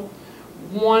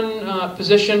 one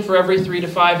position for every 3 to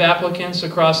 5 applicants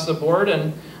across the board,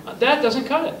 and that doesn't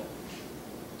cut it.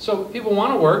 So people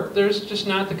want to work. There's just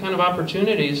not the kind of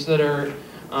opportunities that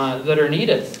are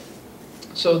needed.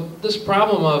 So this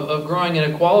problem of growing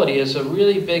inequality is a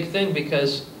really big thing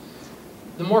because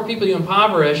the more people you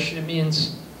impoverish, it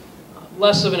means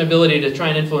less of an ability to try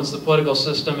and influence the political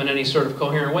system in any sort of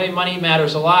coherent way. Money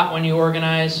matters a lot when you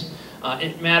organize.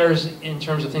 It matters in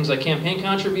terms of things like campaign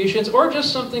contributions or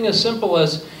just something as simple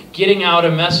as getting out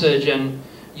a message and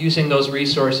using those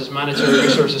resources, monetary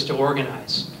resources, to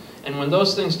organize. And when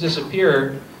those things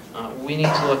disappear, we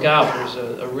need to look out.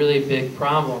 There's a really big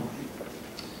problem.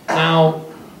 Now,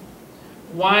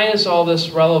 why is all this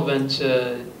relevant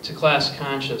to class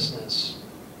consciousness?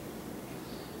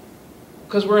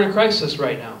 Because we're in a crisis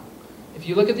right now. If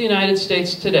you look at the United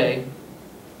States today,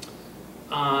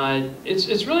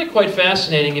 it's really quite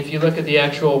fascinating if you look at the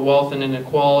actual wealth and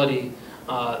inequality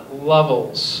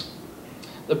levels.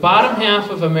 The bottom half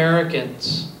of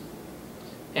Americans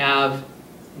have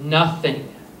nothing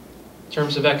in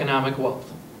terms of economic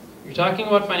wealth. You're talking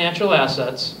about financial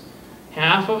assets.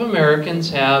 Half of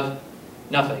Americans have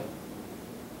nothing.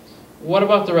 What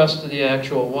about the rest of the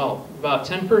actual wealth? About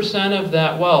 10% of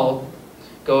that wealth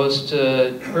goes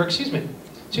to, or excuse me,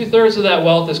 2/3 of that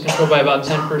wealth is controlled by about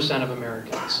 10% of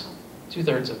Americans.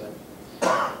 2/3 of it.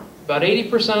 About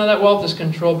 80% of that wealth is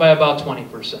controlled by about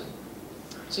 20%.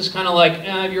 It's just kind of like,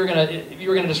 if you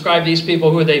were gonna describe these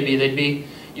people, who would they be? They'd be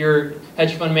your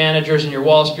hedge fund managers and your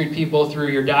Wall Street people through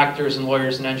your doctors and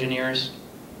lawyers and engineers.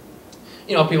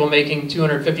 You know, people making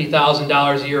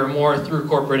 $250,000 a year or more through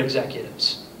corporate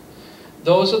executives.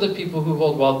 Those are the people who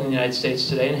hold wealth in the United States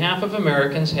today, and half of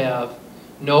Americans have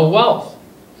no wealth.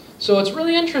 So it's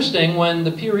really interesting when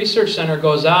the Pew Research Center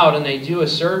goes out and they do a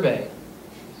survey,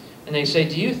 and they say,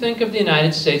 do you think of the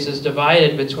United States as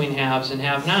divided between haves and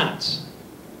have-nots?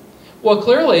 Well,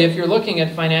 clearly, if you're looking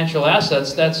at financial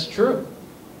assets, that's true.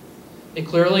 It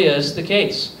clearly is the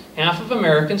case. Half of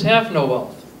Americans have no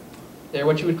wealth. They're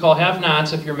what you would call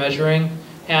have-nots if you're measuring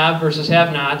have versus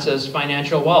have-nots as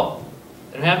financial wealth.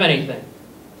 They don't have anything.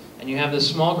 And you have this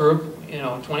small group, you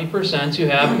know, 20% who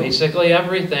have basically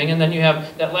everything, and then you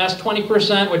have that last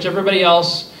 20% which everybody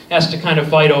else has to kind of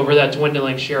fight over, that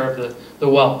dwindling share of the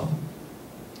wealth.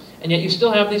 And yet you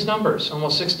still have these numbers.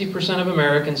 Almost 60% of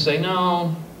Americans say,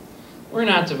 no, we're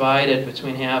not divided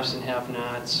between haves and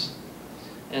have-nots.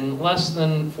 And less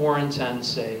than 4 in 10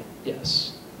 say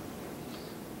yes.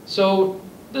 So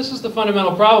this is the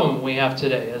fundamental problem we have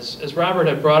today. As Robert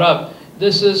had brought up,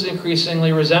 this is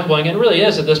increasingly resembling, and really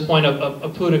is at this point, a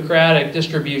plutocratic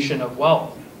distribution of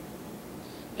wealth.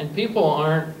 And people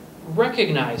aren't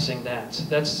recognizing that.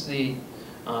 That's the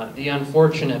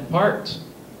unfortunate part.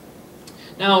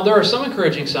 Now, there are some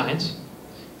encouraging signs.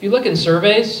 If you look in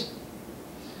surveys,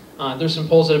 there's some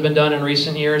polls that have been done in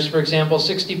recent years. For example,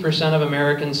 60% of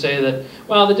Americans say that,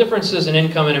 well, the differences in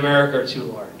income in America are too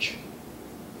large.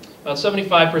 About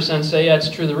 75% say, yeah, it's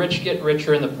true, the rich get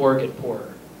richer and the poor get poorer.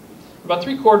 About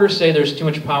 3/4 say there's too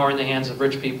much power in the hands of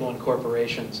rich people and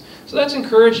corporations. So that's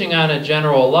encouraging on a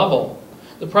general level.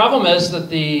 The problem is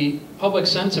that the public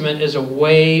sentiment is a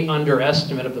way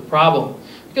underestimate of the problem.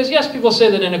 Because yes, people say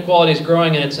that inequality is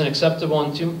growing and it's unacceptable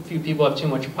and too few people have too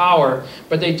much power,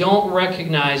 but they don't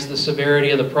recognize the severity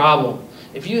of the problem.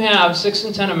 If you have 6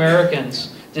 in 10 Americans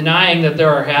denying that there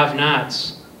are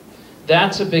have-nots,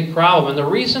 that's a big problem. And the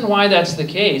reason why that's the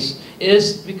case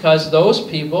is because those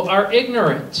people are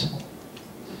ignorant.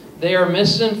 They are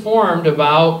misinformed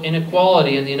about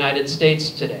inequality in the United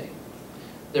States today.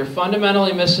 They're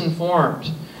fundamentally misinformed.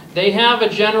 They have a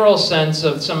general sense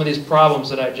of some of these problems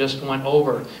that I just went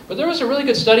over. But there was a really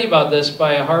good study about this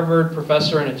by a Harvard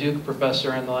professor and a Duke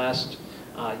professor in the last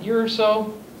year or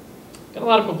so. Got a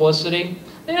lot of publicity.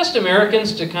 They asked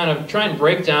Americans to kind of try and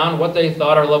break down what they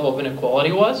thought our level of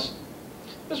inequality was.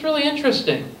 It was really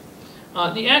interesting.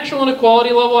 The actual inequality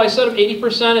level, I said, of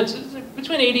 80%, it's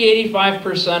between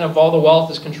 80–85% of all the wealth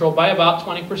is controlled by about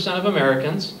 20% of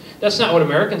Americans. That's not what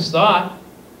Americans thought.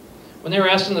 When they were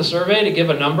asked in the survey to give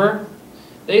a number,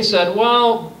 they said,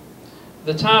 well,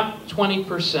 the top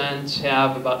 20%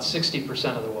 have about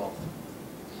 60% of the wealth.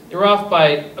 They were off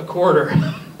by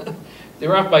 1/4. They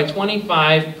were off by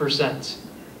 25%.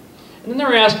 And then they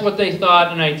were asked what they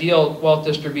thought an ideal wealth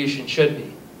distribution should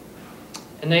be.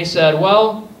 And they said,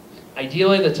 well,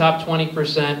 ideally the top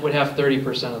 20% would have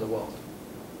 30% of the wealth.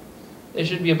 They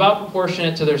should be about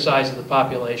proportionate to their size of the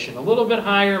population. A little bit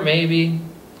higher, maybe,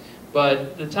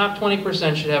 but the top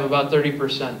 20% should have about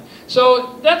 30%.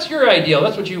 So that's your ideal.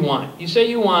 That's what you want. You say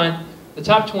you want the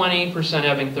top 20%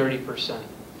 having 30%.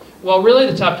 Well, really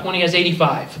the top 20 has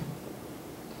 85.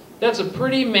 That's a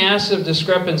pretty massive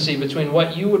discrepancy between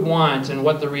what you would want and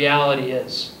what the reality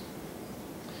is.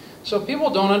 So people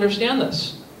don't understand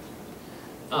this.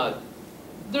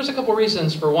 There's a couple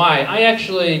reasons for why. I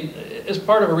actually, as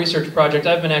part of a research project,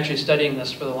 I've been actually studying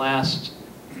this for the last,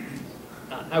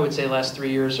 I would say last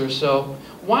 3 years or so.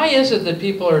 Why is it that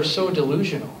people are so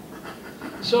delusional?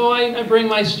 So I bring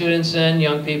my students in,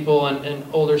 young people and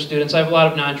older students. I have a lot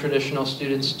of non-traditional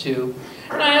students too.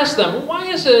 And I ask them, why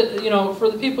is it, you know, for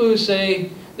the people who say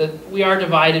that we are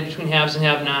divided between haves and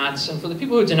have-nots, and for the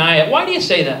people who deny it, why do you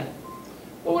say that?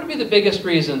 What would be the biggest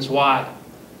reasons why?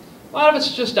 A lot of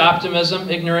it's just optimism,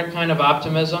 ignorant kind of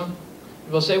optimism.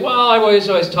 People say, well, I was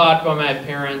always taught by my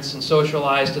parents and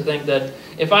socialized to think that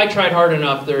if I tried hard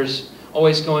enough, there's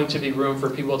always going to be room for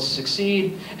people to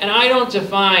succeed. And I don't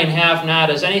define have-not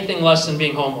as anything less than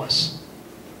being homeless.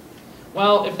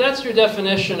 Well, if that's your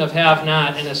definition of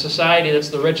have-not in a society that's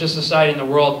the richest society in the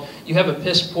world, you have a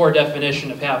piss-poor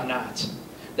definition of have-not.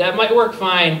 That might work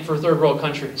fine for third world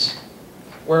countries,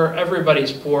 where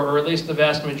everybody's poor, or at least the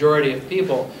vast majority of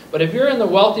people. But if you're in the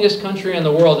wealthiest country in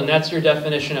the world and that's your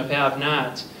definition of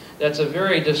have-not, that's a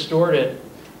very distorted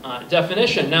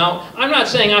definition. Now, I'm not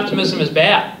saying optimism is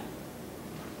bad.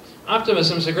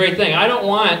 Optimism is a great thing. I don't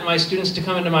want my students to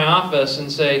come into my office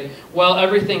and say, well,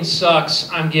 everything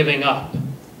sucks, I'm giving up.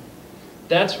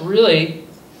 That's really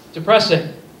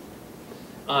depressing.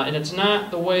 And it's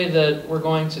not the way that we're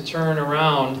going to turn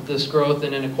around this growth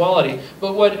and inequality.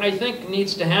 But what I think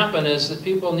needs to happen is that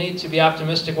people need to be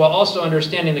optimistic while also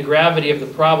understanding the gravity of the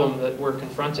problem that we're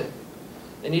confronting.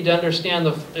 They need to understand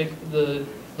the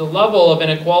level of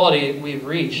inequality we've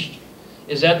reached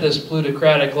is at this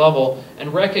plutocratic level,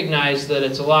 and recognize that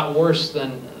it's a lot worse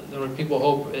than what people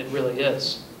hope it really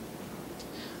is.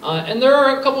 And there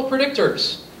are a couple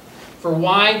predictors for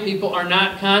why people are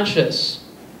not conscious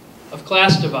of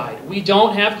class divide. We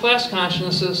don't have class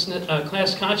consciousness in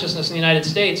the United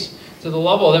States to the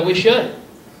level that we should.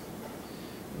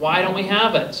 Why don't we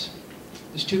have it?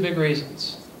 There's two big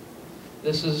reasons.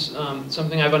 This is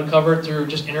something I've uncovered through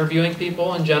just interviewing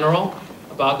people in general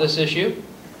about this issue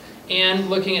and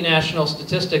looking at national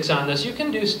statistics on this. You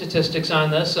can do statistics on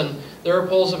this, and there are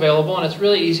polls available, and it's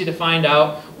really easy to find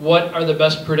out what are the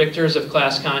best predictors of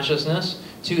class consciousness.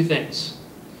 Two things.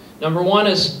 Number one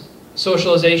is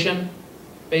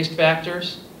socialization-based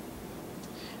factors,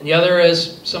 and the other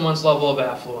is someone's level of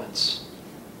affluence.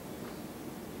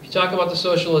 If you talk about the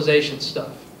socialization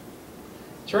stuff,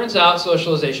 it turns out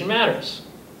socialization matters.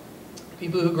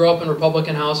 People who grow up in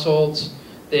Republican households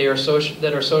that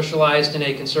are socialized in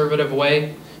a conservative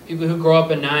way, people who grow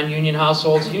up in non-union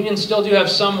households, unions still do have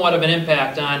somewhat of an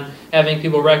impact on having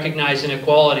people recognize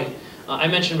inequality. I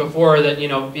mentioned before that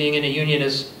being in a union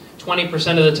is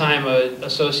 20% of the time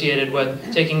associated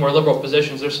with taking more liberal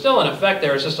positions. There's still an effect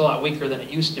there, it's just a lot weaker than it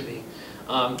used to be.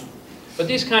 But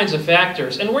these kinds of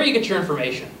factors, and where you get your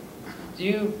information. Do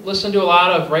you listen to a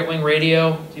lot of right-wing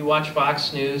radio? Do you watch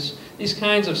Fox News? These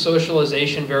kinds of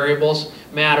socialization variables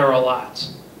matter a lot.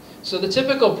 So the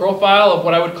typical profile of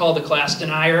what I would call the class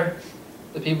denier,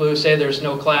 the people who say there's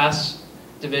no class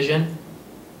division,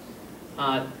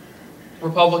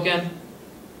 Republican,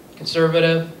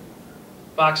 conservative,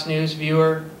 Fox News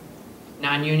viewer,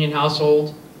 non-union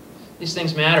household, these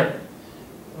things matter.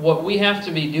 What we have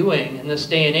to be doing in this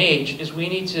day and age is we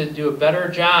need to do a better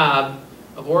job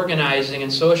of organizing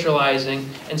and socializing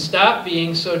and stop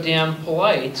being so damn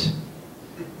polite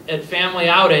at family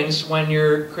outings when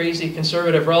your crazy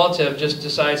conservative relative just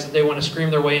decides that they want to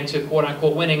scream their way into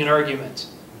quote-unquote winning an argument.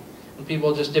 And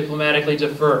people just diplomatically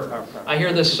defer. I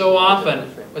hear this so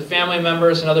often with family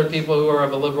members and other people who are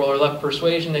of a liberal or left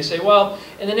persuasion. They say, well,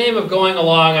 in the name of going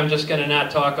along, I'm just going to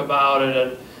not talk about it,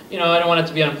 and I don't want it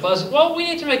to be unpleasant. Well, we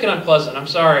need to make it unpleasant. I'm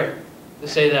sorry to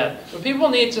say that. But people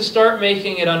need to start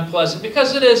making it unpleasant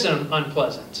because it is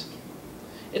unpleasant.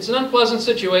 It's an unpleasant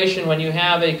situation when you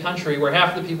have a country where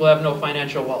half the people have no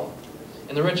financial wealth,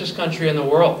 in the richest country in the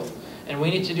world. And we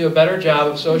need to do a better job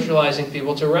of socializing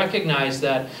people to recognize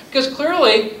that. Because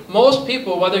clearly, most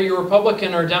people, whether you're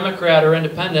Republican or Democrat or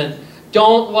Independent,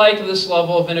 don't like this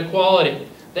level of inequality.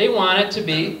 They want it to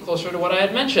be closer to what I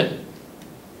had mentioned.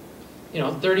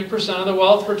 30% of the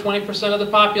wealth for 20% of the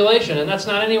population, and that's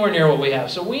not anywhere near what we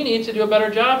have. So we need to do a better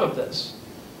job of this.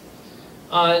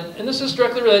 And this is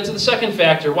directly related to the second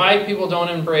factor. Why people don't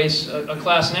embrace a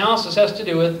class analysis has to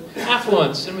do with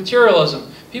affluence and materialism.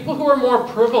 People who are more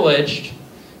privileged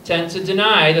tend to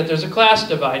deny that there's a class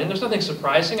divide, and there's nothing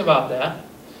surprising about that.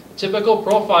 The typical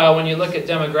profile when you look at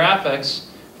demographics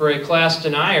for a class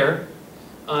denier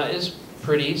is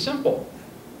pretty simple.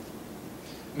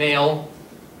 Male,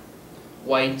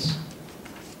 white,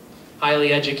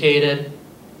 highly educated,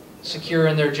 secure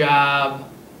in their job,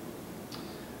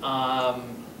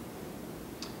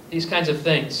 these kinds of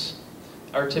things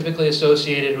are typically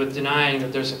associated with denying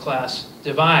that there's a class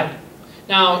divide.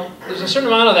 Now, there's a certain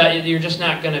amount of that you're just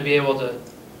not going to be able to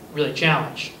really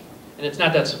challenge. And it's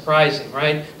not that surprising,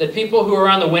 right? That people who are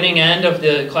on the winning end of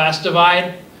the class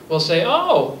divide will say,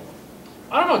 oh,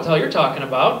 I don't know what the hell you're talking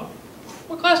about.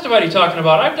 What class divide are you talking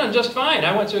about? I've done just fine.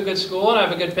 I went to a good school and I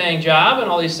have a good paying job and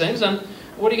all these things. And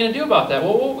what are you going to do about that?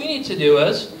 Well, what we need to do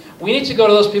is we need to go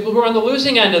to those people who are on the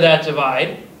losing end of that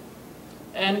divide,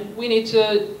 and we need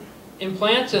to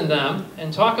implant in them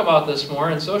and talk about this more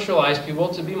and socialize people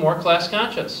to be more class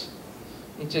conscious.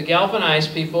 And to galvanize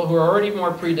people who are already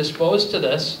more predisposed to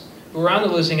this, who are on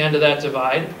the losing end of that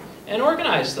divide, and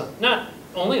organize them. Not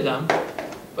only them,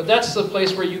 but that's the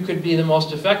place where you could be the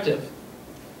most effective.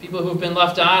 People who've been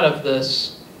left out of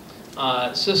this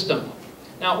system.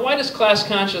 Now, why does class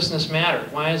consciousness matter?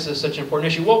 Why is this such an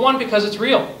important issue? Well, one, because it's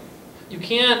real. You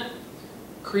can't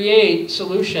create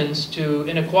solutions to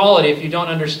inequality if you don't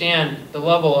understand the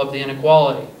level of the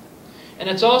inequality. And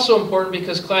it's also important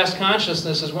because class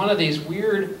consciousness is one of these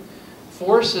weird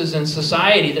forces in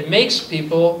society that makes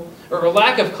people, or a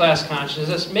lack of class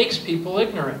consciousness, makes people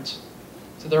ignorant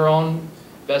to their own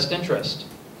best interest.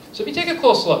 So if you take a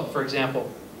close look, for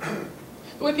example,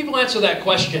 the way people answer that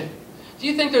question, do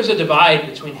you think there's a divide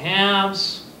between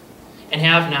haves and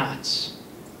have-nots?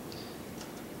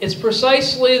 It's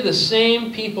precisely the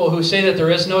same people who say that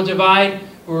there is no divide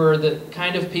who are the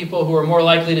kind of people who are more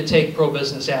likely to take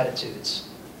pro-business attitudes.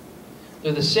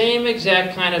 They're the same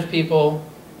exact kind of people,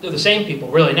 they're the same people,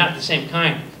 really, not the same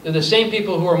kind. They're the same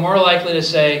people who are more likely to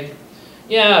say,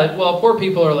 yeah, well, poor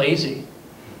people are lazy.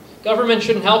 Government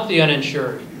shouldn't help the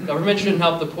uninsured. Government shouldn't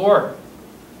help the poor.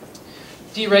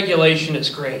 Deregulation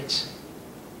is great.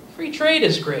 Free trade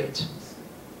is great.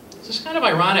 This is kind of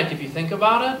ironic if you think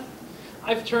about it.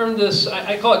 I've termed this,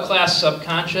 I call it class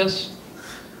subconscious.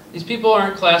 These people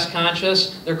aren't class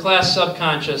conscious, they're class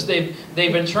subconscious. They've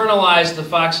internalized the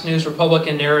Fox News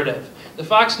Republican narrative. The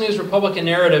Fox News Republican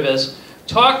narrative is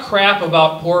talk crap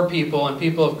about poor people and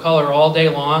people of color all day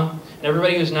long, and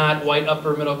everybody who's not white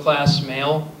upper middle class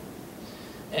male,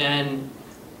 and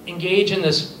engage in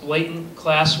this blatant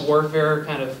class warfare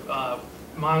kind of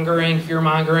mongering,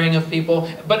 fear-mongering of people,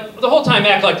 but the whole time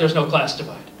act like there's no class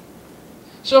divide.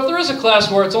 So if there is a class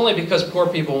war, it's only because poor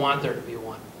people want there to be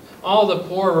one. All the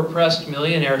poor, repressed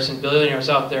millionaires and billionaires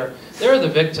out there, they're the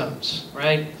victims,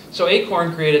 right? So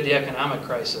Acorn created the economic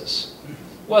crisis.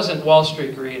 It wasn't Wall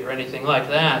Street greed or anything like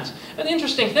that. And the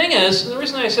interesting thing is, and the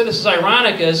reason I say this is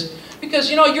ironic is, because,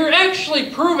 you know, you're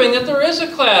actually proving that there is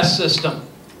a class system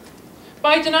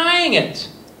by denying it.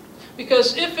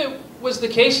 Because if it was the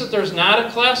case that there's not a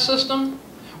class system,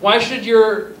 why should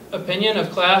your opinion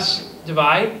of class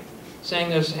divide,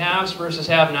 saying there's haves versus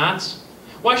have-nots?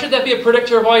 Why should that be a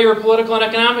predictor of all your political and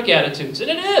economic attitudes? And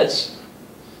it is.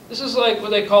 This is like what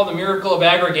they call the miracle of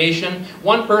aggregation.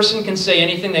 One person can say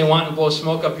anything they want and blow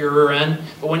smoke up your rear end,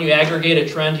 but when you aggregate a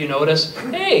trend, you notice,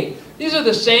 hey, these are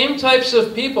the same types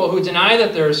of people who deny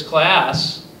that there's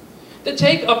class that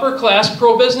take upper-class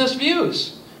pro-business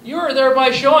views. You are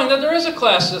thereby showing that there is a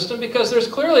class system because there's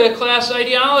clearly a class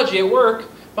ideology at work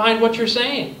behind what you're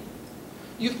saying.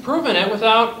 You've proven it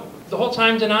without the whole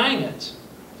time denying it.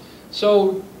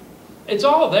 So it's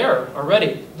all there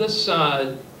already. This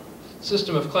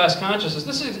system of class consciousness,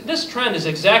 this trend is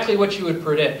exactly what you would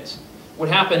predict would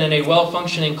happen in a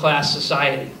well-functioning class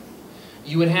society.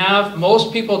 You would have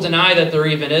most people deny that there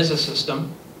even is a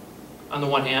system, on the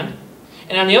one hand.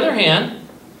 And on the other hand,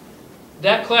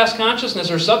 that class consciousness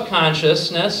or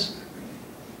subconsciousness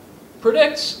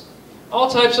predicts all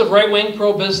types of right-wing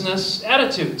pro-business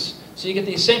attitudes. So you get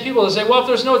these same people that say, well, if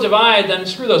there's no divide, then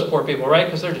screw those poor people, right?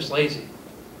 Because they're just lazy.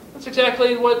 That's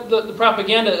exactly what the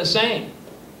propaganda is saying.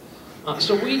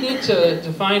 So we need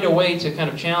to find a way to kind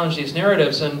of challenge these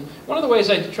narratives. And one of the ways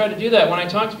I try to do that when I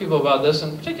talk to people about this,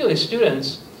 and particularly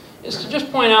students, is to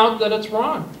just point out that it's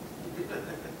wrong.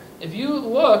 If you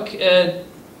look at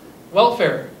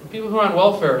welfare, people who are on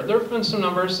welfare, there have been some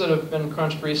numbers that have been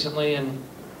crunched recently, and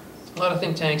a lot of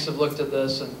think tanks have looked at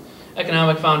this, and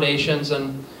economic foundations,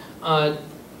 and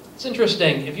it's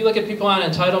interesting. If you look at people on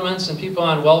entitlements and people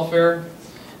on welfare,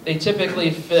 they typically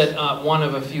fit one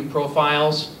of a few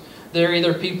profiles. They're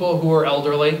either people who are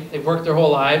elderly, they've worked their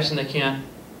whole lives and they can't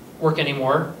work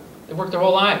anymore. They've worked their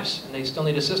whole lives and they still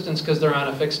need assistance because they're on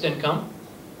a fixed income.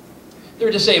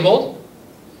 They're disabled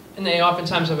and they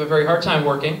oftentimes have a very hard time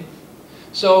working.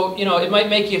 So, you know, it might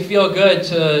make you feel good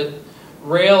to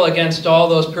rail against all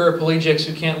those paraplegics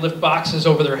who can't lift boxes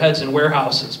over their heads in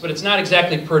warehouses, but it's not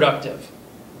exactly productive.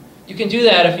 You can do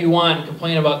that if you want and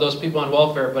complain about those people on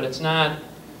welfare, but it's not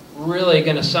really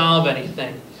going to solve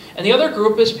anything. And the other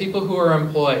group is people who are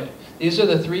employed. These are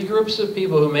the three groups of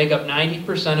people who make up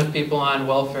 90% of people on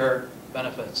welfare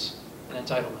benefits and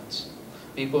entitlements.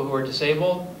 People who are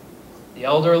disabled, the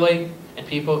elderly, and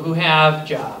people who have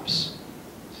jobs.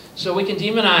 So we can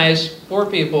demonize poor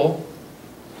people,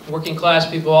 working class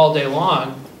people all day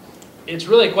long. It's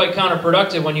really quite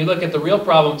counterproductive when you look at the real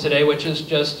problem today, which is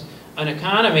just an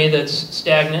economy that's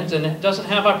stagnant and doesn't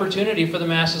have opportunity for the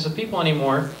masses of people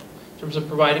anymore in terms of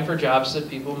providing for jobs that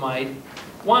people might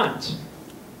want.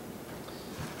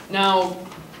 Now,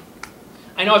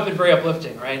 I know I've been very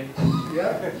uplifting, right?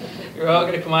 Yeah. You're all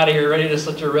going to come out of here ready to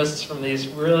slit your wrists from these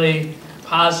really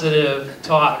positive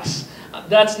talks.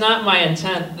 That's not my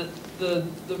intent. The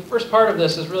first part of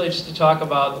this is really just to talk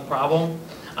about the problem.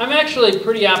 I'm actually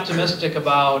pretty optimistic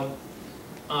about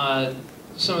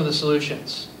some of the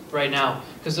solutions right now,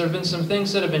 because there have been some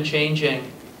things that have been changing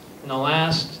in the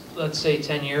last, let's say,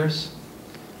 10 years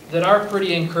that are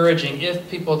pretty encouraging if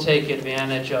people take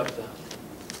advantage of them.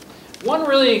 One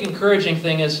really encouraging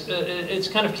thing is, it's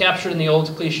kind of captured in the old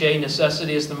cliche,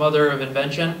 necessity is the mother of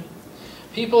invention.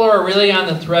 People are really on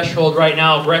the threshold right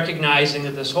now of recognizing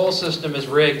that this whole system is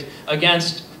rigged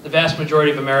against the vast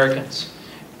majority of Americans.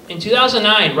 In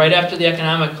 2009, right after the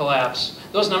economic collapse,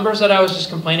 those numbers that I was just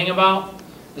complaining about,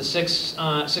 the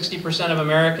 60% of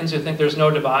Americans who think there's no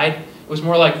divide, it was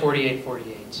more like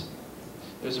 48-48.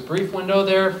 There's a brief window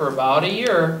there for about a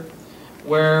year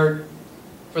where,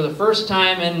 for the first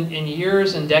time in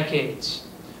years and decades,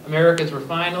 Americans were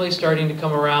finally starting to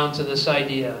come around to this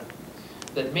idea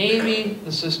that maybe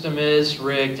the system is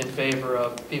rigged in favor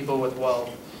of people with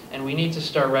wealth, and we need to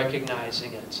start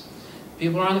recognizing it.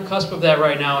 People are on the cusp of that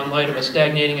right now in light of a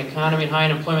stagnating economy and high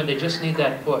unemployment. They just need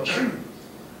that push.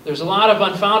 There's a lot of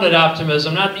unfounded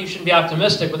optimism. Not that you should be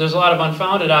optimistic, but there's a lot of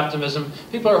unfounded optimism.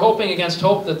 People are hoping against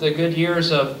hope that the good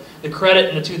years of the credit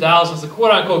in the 2000s, the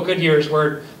quote-unquote good years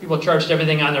where people charged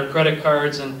everything on their credit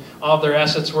cards and all of their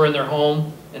assets were in their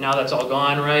home, and now that's all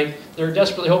gone, right? They're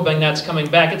desperately hoping that's coming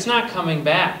back. It's not coming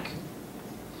back.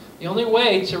 The only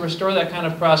way to restore that kind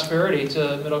of prosperity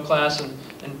to middle class and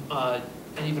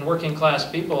even working class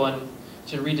people and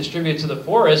to redistribute to the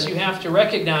poor is you have to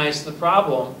recognize the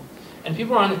problem. And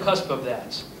people are on the cusp of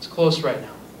that. It's close right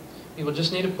now. People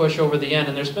just need to push over the end.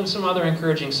 And there's been some other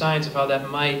encouraging signs of how that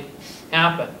might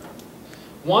happen.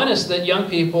 One is that young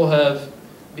people have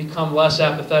become less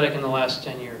apathetic in the last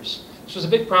 10 years. This was a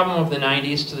big problem of the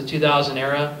 90s to the 2000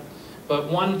 era.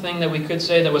 But one thing that we could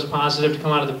say that was positive to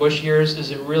come out of the Bush years is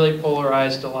it really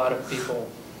polarized a lot of people.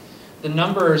 The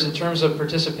numbers in terms of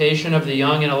participation of the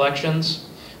young in elections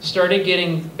started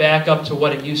getting back up to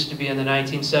what it used to be in the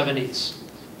 1970s.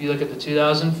 If you look at the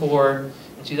 2004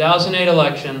 and 2008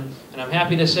 election, and I'm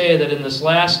happy to say that in this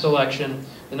last election,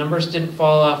 the numbers didn't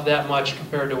fall off that much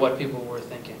compared to what people were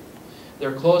thinking.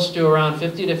 They're close to around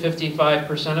 50 to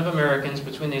 55% of Americans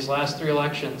between these last three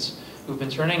elections who've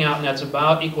been turning out, and that's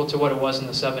about equal to what it was in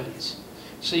the 70s.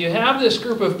 So you have this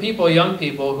group of people, young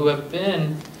people, who have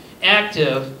been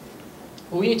active.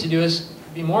 What we need to do is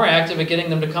be more active at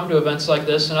getting them to come to events like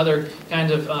this and other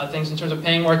kinds of things in terms of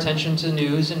paying more attention to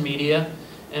news and media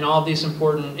and all of these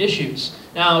important issues.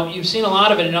 Now, you've seen a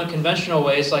lot of it in unconventional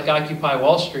ways, like Occupy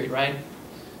Wall Street, right?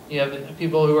 You have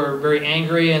people who are very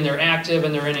angry and they're active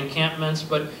and they're in encampments,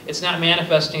 but it's not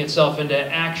manifesting itself into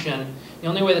action. The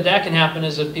only way that that can happen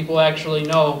is if people actually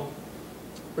know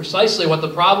precisely what the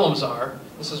problems are.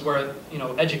 This is where,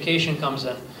 education comes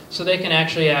in, so they can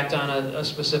actually act on a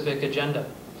specific agenda.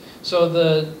 So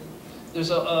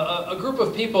there's a group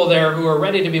of people there who are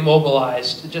ready to be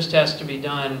mobilized. It just has to be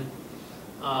done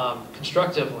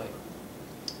constructively.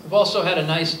 We've also had a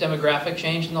nice demographic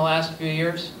change in the last few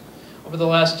years. Over the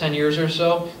last 10 years or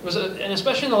so, and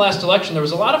especially in the last election, there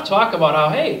was a lot of talk about how,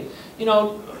 hey,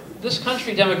 this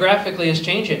country demographically is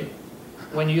changing.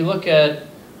 When you look at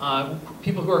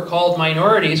people who are called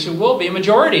minorities who will be a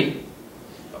majority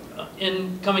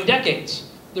in coming decades.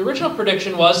 The original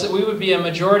prediction was that we would be a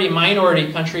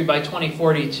majority-minority country by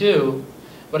 2042,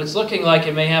 but it's looking like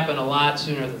it may happen a lot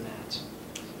sooner than that.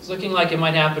 It's looking like it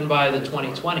might happen by the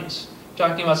 2020s. We're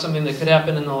talking about something that could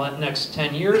happen in the next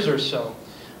 10 years or so.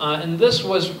 And this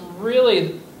was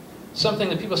really something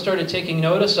that people started taking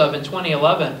notice of in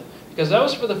 2011, because that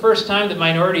was for the first time that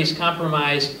minorities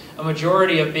comprised a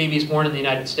majority of babies born in the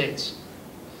United States.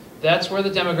 That's where the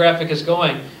demographic is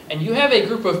going. And you have a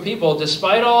group of people,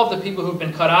 despite all of the people who've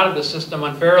been cut out of the system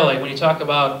unfairly, when you talk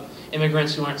about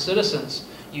immigrants who aren't citizens,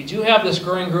 you do have this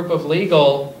growing group of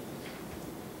legal,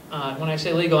 when I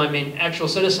say legal, I mean actual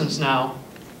citizens now,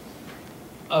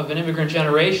 of an immigrant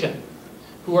generation,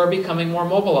 who are becoming more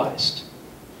mobilized.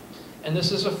 And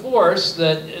this is a force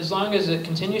that, as long as it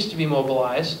continues to be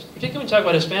mobilized, particularly when you talk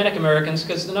about Hispanic Americans,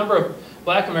 because the number of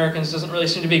Black Americans doesn't really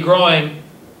seem to be growing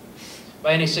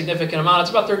by any significant amount. It's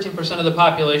about 13% of the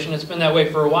population. It's been that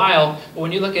way for a while. But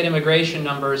when you look at immigration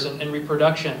numbers and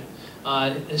reproduction,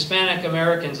 Hispanic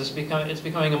Americans, it's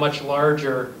becoming a much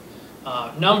larger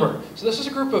number. So this is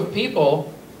a group of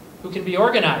people who can be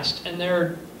organized, and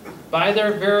they're, by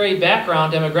their very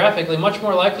background demographically, much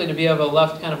more likely to be of a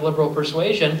left kind of liberal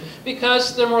persuasion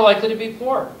because they're more likely to be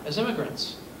poor as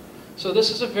immigrants. So this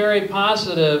is a very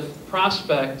positive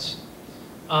prospect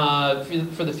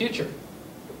for the future.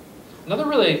 Another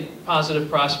really positive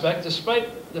prospect,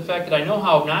 despite the fact that I know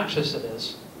how obnoxious it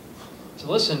is to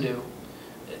listen to,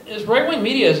 is right-wing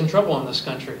media is in trouble in this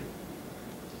country.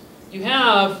 You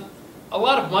have a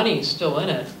lot of money still in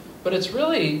it, but it's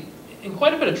really in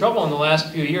quite a bit of trouble in the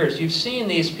last few years. You've seen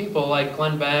these people like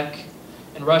Glenn Beck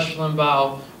and Rush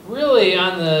Limbaugh really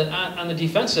on the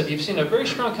defensive. You've seen a very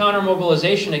strong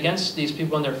counter-mobilization against these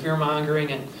people and their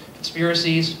fear-mongering and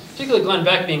conspiracies, particularly Glenn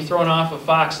Beck being thrown off of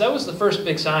Fox. That was the first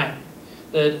big sign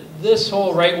that this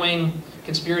whole right-wing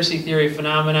conspiracy theory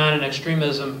phenomenon and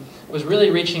extremism was really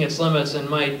reaching its limits and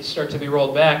might start to be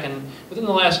rolled back. And within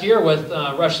the last year, with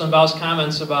Rush Limbaugh's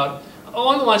comments about,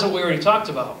 along the lines of what we already talked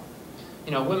about,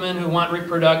 you know, women who want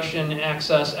reproduction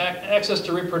access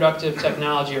to reproductive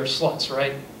technology are sluts,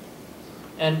 right?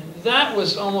 And that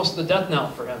was almost the death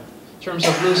knell for him, in terms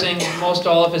of losing most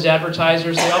all of his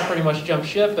advertisers. They all pretty much jumped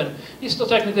ship, and he's still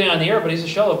technically on the air, but he's a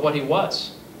shell of what he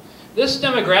was. This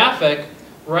demographic,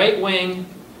 right-wing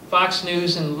Fox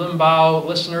News and Limbaugh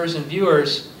listeners and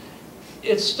viewers,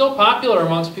 it's still popular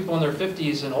amongst people in their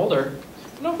 50s and older.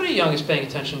 Nobody young is paying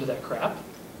attention to that crap.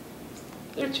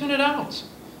 They're tuning it out.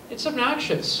 It's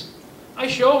obnoxious. I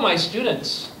show my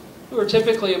students, who are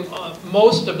typically,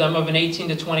 most of them of an 18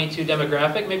 to 22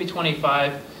 demographic, maybe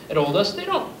 25 at oldest, they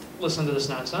don't listen to this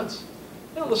nonsense.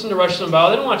 They don't listen to Rush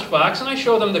Limbaugh, they don't watch Fox, and I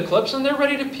show them the clips and they're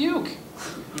ready to puke.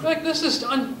 They're like, this is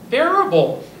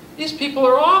unbearable. These people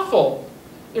are awful.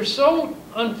 They're so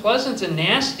unpleasant and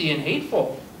nasty and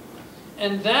hateful.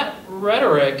 And that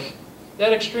rhetoric,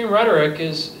 that extreme rhetoric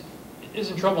is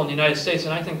in trouble in the United States,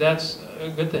 and I think that's a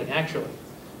good thing, actually,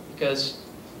 because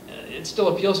it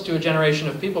still appeals to a generation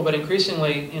of people, but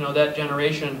increasingly, you know, that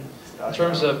generation, in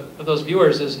terms of those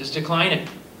viewers, is declining.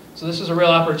 So this is a real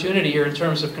opportunity here in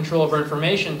terms of control over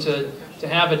information to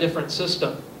have a different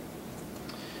system.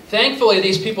 Thankfully,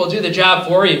 these people do the job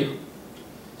for you,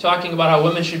 talking about how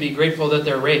women should be grateful that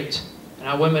they're raped, and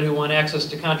how women who want access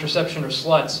to contraception are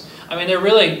sluts. I mean, they're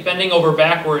really bending over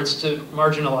backwards to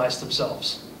marginalize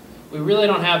themselves. We really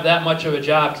don't have that much of a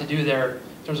job to do there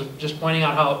in terms of just pointing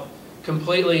out how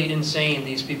completely insane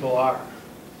these people are.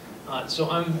 So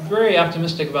I'm very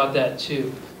optimistic about that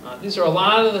too. These are a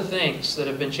lot of the things that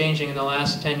have been changing in the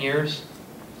last 10 years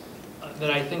that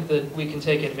I think that we can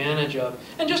take advantage of.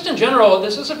 And just in general,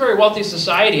 this is a very wealthy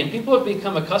society, and people have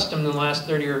become accustomed in the last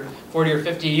 30 or 40 or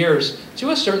 50 years to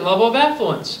a certain level of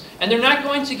affluence. And they're not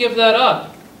going to give that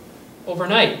up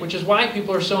overnight, which is why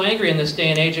people are so angry in this day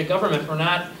and age at government for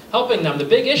not helping them. The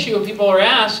big issue, when people are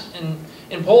asked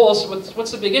in polls,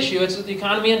 what's the big issue? It's the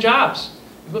economy and jobs.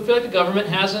 People feel like the government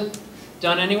hasn't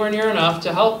done anywhere near enough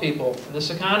to help people in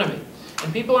this economy.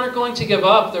 And people aren't going to give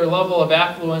up their level of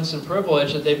affluence and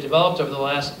privilege that they've developed over the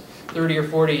last 30 or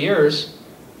 40 years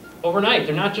overnight.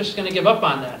 They're not just going to give up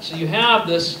on that. So you have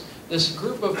this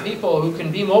group of people who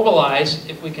can be mobilized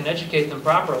if we can educate them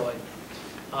properly.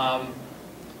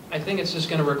 I think it's just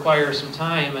going to require some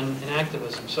time and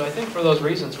activism. So I think for those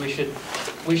reasons we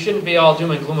shouldn't be all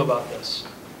doom and gloom about this.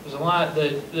 There's a lot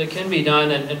that can be done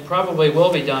and probably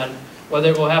will be done.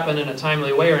 Whether it will happen in a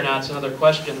timely way or not is another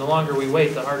question. The longer we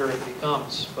wait, the harder it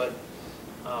becomes. But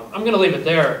I'm going to leave it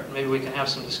there. Maybe we can have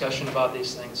some discussion about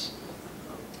these things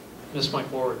from this point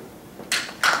forward.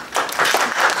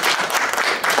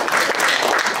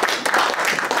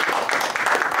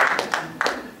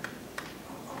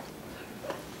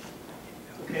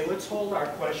 Okay, let's hold our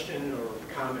question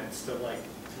or comments to like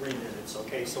 3 minutes,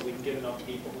 okay, so we can get enough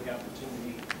people the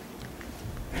opportunity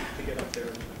to get up there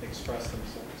and express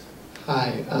themselves.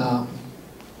 Hi,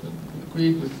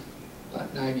 agreed with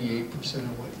about 98%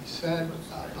 of what you said,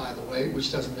 by the way,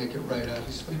 which doesn't make it right,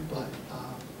 obviously, but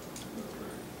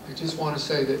I just want to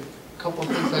say that a couple of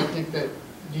things I think that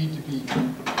need to be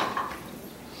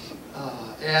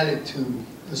added to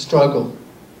the struggle.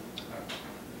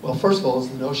 Well, first of all, is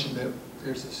the notion that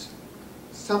there's this,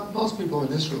 most people in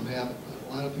this room have it,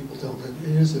 but a lot of people don't, that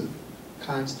it is a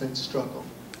constant struggle.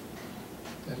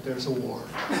 That there's a war,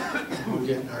 and we're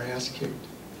getting our ass kicked.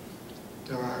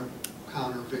 There are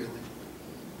countervailing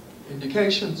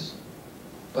indications.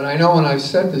 But I know when I've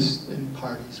said this in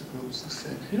parties or groups, I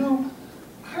said, you know,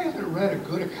 I haven't read a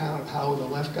good account of how the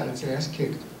left got its ass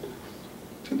kicked.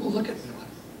 People look at me like,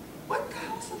 what the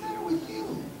hell's the matter with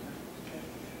you?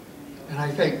 And I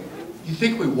think, you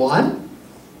think we won?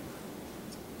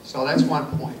 So that's one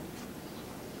point.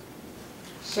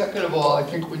 Second of all, I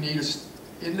think we need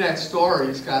in that story,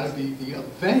 it's got to be the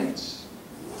events,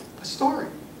 a story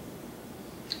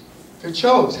that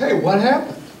shows, hey, what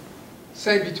happened,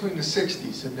 say between the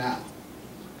 60s and now.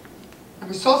 I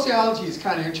mean, sociology is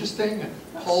kind of interesting and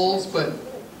polls, but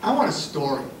I want a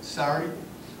story, sorry.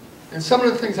 And some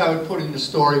of the things I would put in the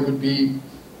story would be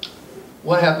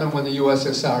what happened when the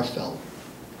USSR fell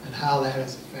and how that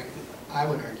has affected, I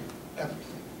would argue,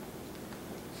 everything.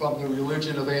 From the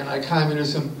religion of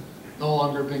anti-communism no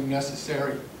longer being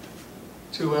necessary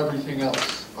to everything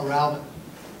else around it.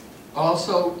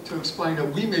 Also, to explain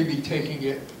that we may be taking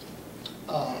it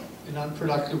in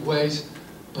unproductive ways,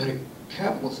 but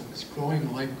capitalism is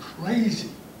growing like crazy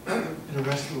in the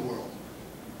rest of the world.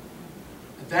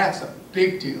 And that's a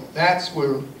big deal. That's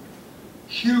where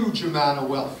huge amount of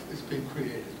wealth is being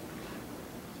created.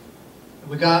 And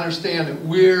we got to understand that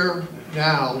we're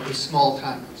now the small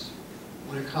timers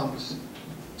when it comes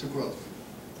to growth.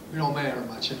 We don't matter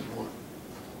much anymore.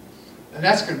 And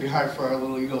that's going to be hard for our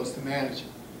little egos to manage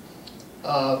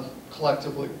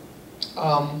collectively.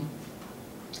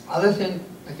 Other thing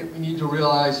I think we need to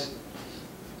realize,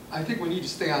 I think we need to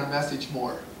stay on message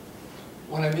more.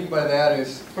 What I mean by that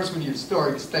is, first we need a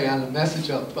story to stay on the message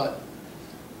of, but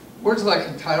words like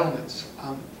entitlements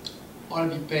ought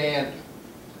to be banned.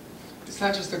 It's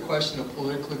not just a question of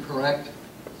politically correct.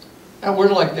 A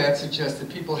word like that suggests that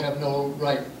people have no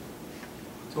right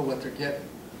to what they're getting.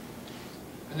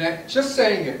 And that, just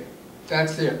saying it,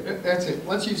 that's it. That's it.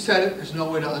 Once you've said it, there's no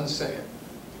way to unsay it.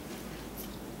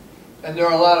 And there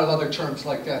are a lot of other terms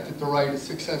like that that the right has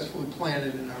successfully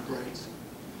planted in our brains.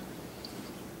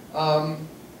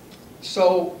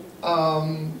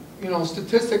 You know,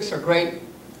 statistics are great.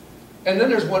 And then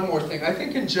there's one more thing. I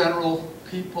think in general,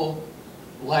 people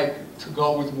like to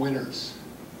go with winners.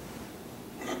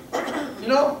 You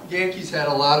know, Yankees had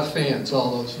a lot of fans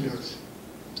all those years.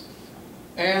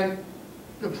 And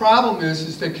the problem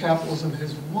is that capitalism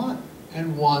has won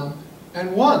and won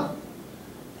and won.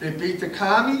 They beat the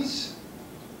commies,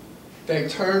 they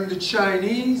turned the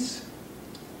Chinese,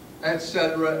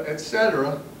 etc.,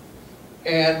 etc.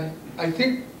 And I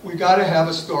think we got to have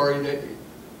a story that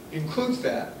includes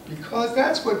that, because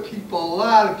that's what people, a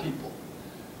lot of people,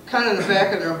 kind of in the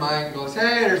back of their mind goes,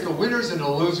 hey, there's the winners and the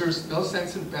losers, no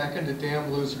sense in backing the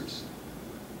damn losers.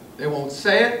 They won't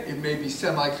say it, it may be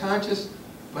semi-conscious,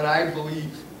 but I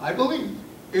believe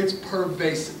it's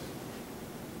pervasive.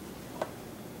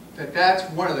 That's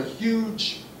one of the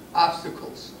huge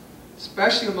obstacles,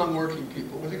 especially among working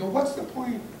people, where they go, what's the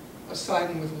point of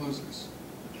siding with losers?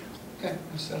 Okay,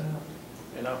 I'm setting up.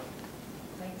 Enough.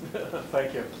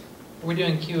 Thank you. Are we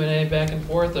doing Q&A back and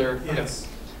forth, or? Yes.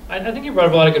 Okay. I think you brought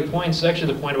up a lot of good points.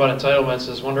 Actually, the point about entitlements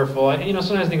is wonderful. You know,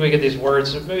 sometimes I think we get these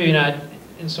words, maybe not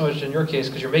in so much in your case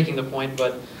because you're making the point,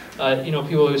 but you know,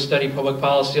 people who study public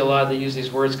policy a lot, they use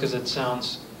these words because it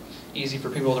sounds easy for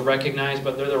people to recognize,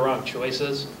 but they're the wrong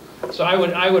choices. So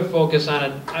I would focus on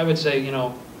it. I would say, you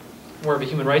know, more of a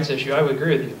human rights issue. I would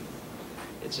agree with you.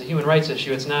 It's a human rights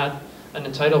issue. It's not an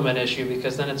entitlement issue,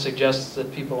 because then it suggests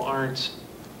that people aren't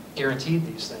guaranteed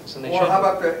these things, and they should. Or how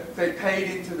about they paid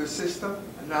into the system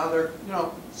and now they're, you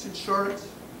know, it's insurance.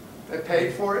 They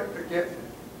paid for it. They're getting it.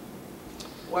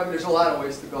 Well, there's a lot of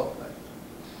ways to go. But.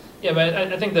 Yeah, but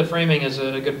I think the framing is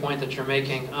a good point that you're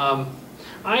making.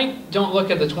 I don't look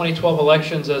at the 2012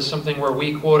 elections as something where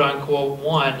we quote unquote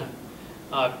won.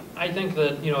 I think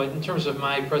that, you know, in terms of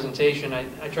my presentation,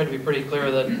 I tried to be pretty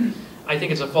clear that I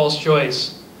think it's a false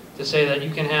choice to say that you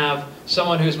can have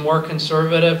someone who's more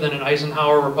conservative than an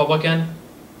Eisenhower Republican,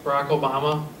 Barack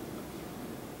Obama,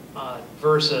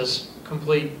 versus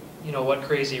complete, you know, what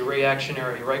crazy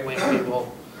reactionary right-wing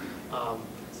people.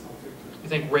 You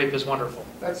think rape is wonderful.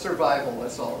 That's survival,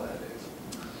 that's all that is.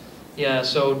 Yeah,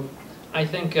 so I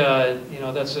think, you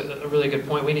know, that's a really good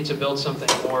point. We need to build something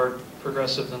more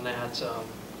progressive than that.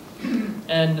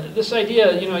 And this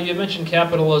idea, you know, you mentioned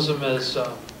capitalism as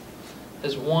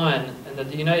one, and that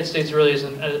the United States really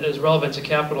isn't as relevant to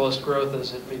capitalist growth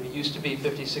as it maybe used to be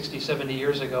 50, 60, 70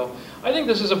 years ago. I think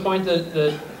this is a point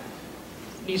that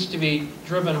needs to be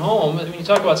driven home. I mean, you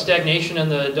talk about stagnation in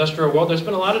the industrial world. There's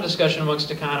been a lot of discussion amongst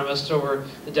economists over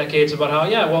the decades about how,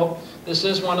 yeah, well, this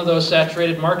is one of those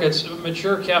saturated markets.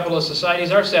 Mature capitalist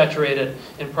societies are saturated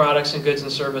in products and goods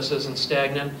and services and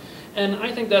stagnant. And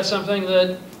I think that's something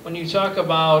that, when you talk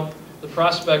about the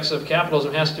prospects of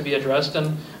capitalism, has to be addressed.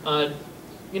 And,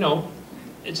 you know,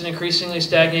 it's an increasingly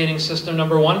stagnating system,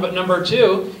 number one. But number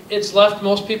two, it's left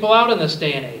most people out in this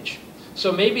day and age.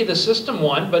 So maybe the system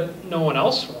won, but no one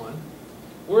else won.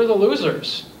 We're the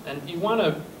losers. And you want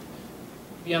to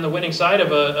be on the winning side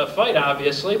of a fight,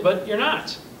 obviously, but you're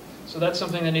not. So that's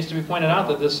something that needs to be pointed out,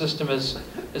 that this system has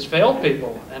failed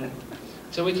people. And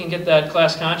until we can get that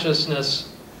class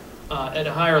consciousness at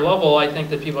a higher level, I think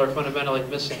that people are fundamentally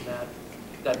missing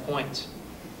that point.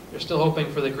 They're still hoping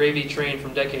for the gravy train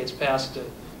from decades past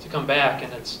to come back.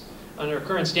 And it's, under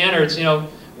current standards, you know,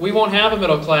 we won't have a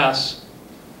middle class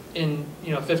in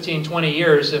 15, 20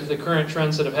 years, if the current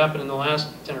trends that have happened in the last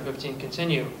 10 or 15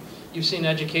 continue, you've seen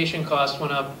education costs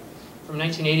went up from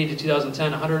 1980 to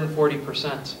 2010,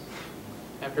 140%.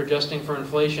 After adjusting for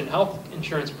inflation, health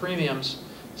insurance premiums,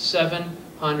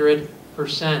 700%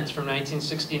 from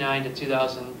 1969 to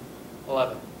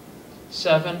 2011.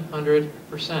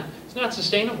 700%. It's not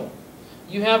sustainable.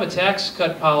 You have a tax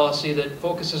cut policy that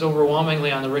focuses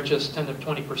overwhelmingly on the richest 10 to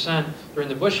 20% during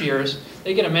the Bush years.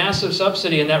 They get a massive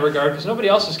subsidy in that regard because nobody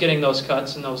else is getting those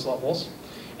cuts in those levels.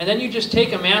 And then you just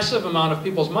take a massive amount of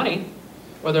people's money,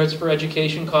 whether it's for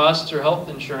education costs or health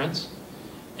insurance,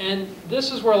 and this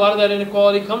is where a lot of that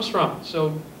inequality comes from.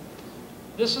 So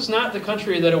this is not the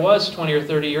country that it was 20 or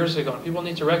 30 years ago. People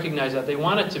need to recognize that. They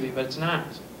want it to be, but it's not.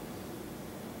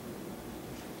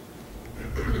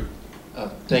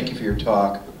 Thank you for your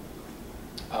talk.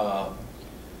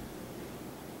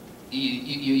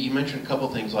 You mentioned a couple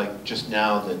things like just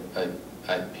now that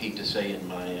I hate to say in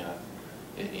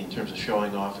terms of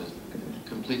showing off is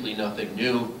completely nothing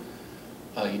new.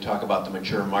 You talk about the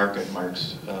mature market.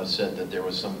 Marx said that there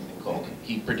was something called,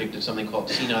 he predicted something called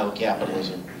senile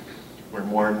capitalism, where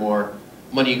more and more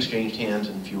money exchanged hands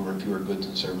and fewer goods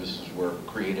and services were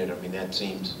created. I mean, that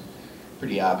seems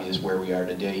pretty obvious where we are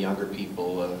today. Younger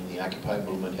people in the Occupy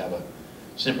movement have a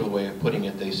simpler way of putting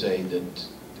it. They say that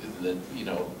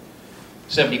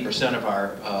 70% of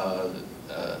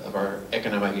our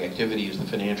economic activity is the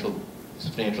financial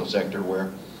sector,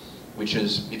 which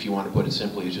is, if you want to put it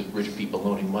simply, is just rich people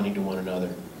loaning money to one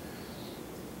another.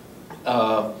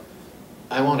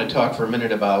 I want to talk for a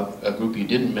minute about a group you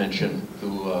didn't mention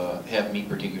who have me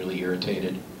particularly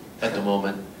irritated at the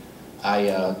moment.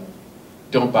 I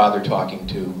don't bother talking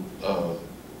to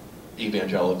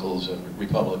evangelicals and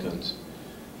Republicans,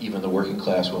 even the working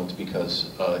class ones,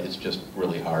 because it's just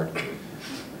really hard.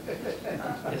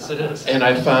 Yes, it is. And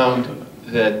I found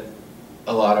that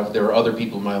there are other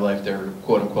people in my life, they're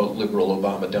quote-unquote liberal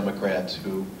Obama Democrats,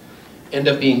 who end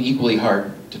up being equally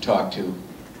hard to talk to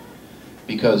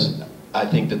because I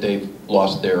think that they've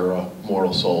lost their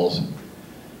moral souls.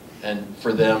 And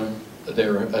for them,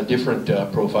 they're a different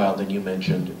profile than you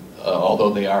mentioned.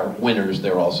 Although they are winners,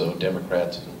 they're also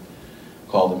Democrats and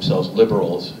call themselves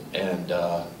liberals, and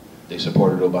they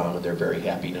supported Obama. They're very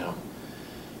happy now.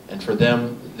 And for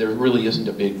them, there really isn't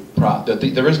a big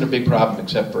problem. There isn't a big problem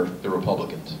except for the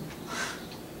Republicans.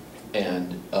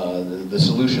 And the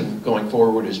solution going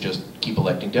forward is just keep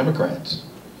electing Democrats.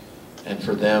 And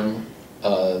for them,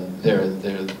 there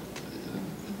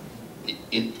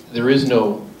is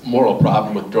no moral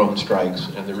problem with drone strikes,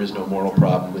 and there is no moral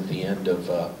problem with the end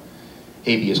of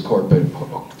habeas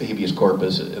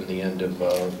corpus and the end of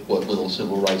what little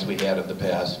civil rights we had in the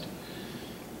past,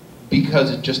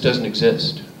 because it just doesn't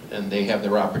exist. And they have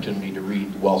their opportunity to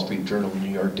read the Wall Street Journal and the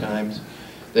New York Times.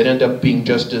 They'd end up being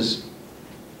just as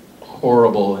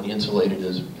horrible and insulated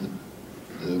as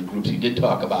the groups you did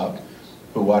talk about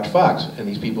who watch Fox. And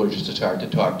these people are just as hard to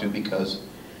talk to because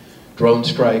drone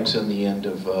strikes and the end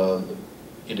of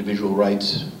individual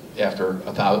rights after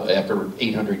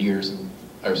 800 years in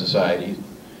our society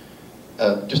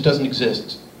just doesn't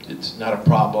exist. It's not a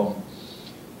problem.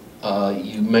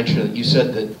 You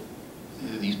said that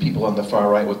these people on the far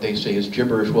right, what they say is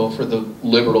gibberish. Well, for the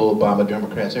liberal Obama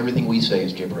Democrats, everything we say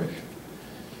is gibberish.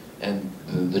 And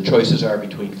the choices are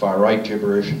between far right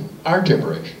gibberish and our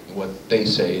gibberish. What they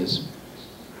say is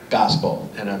gospel.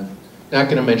 And I'm not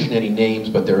going to mention any names,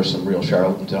 but there are some real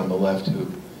charlatans on the left who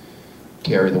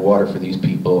carry the water for these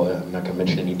people. I'm not going to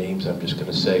mention any names. I'm just going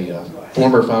to say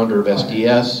former founder of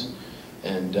SDS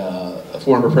and a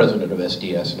former president of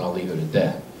SDS, and I'll leave it at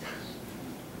that.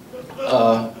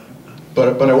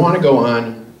 But I want to go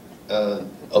on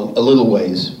a little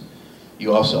ways.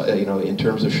 You also, in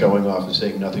terms of showing off and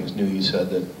saying nothing's new, you said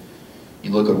that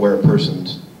you look at where a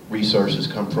person's resources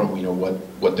come from,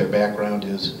 what their background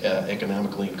is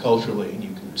economically and culturally, and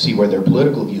you can see where their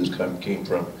political views came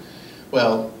from.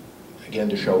 Well, again,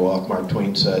 to show off, Mark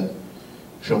Twain said,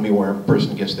 show me where a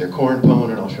person gets their corn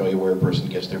pone, and I'll show you where a person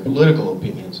gets their political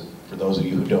opinions. And for those of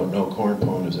you who don't know, corn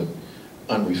pone is an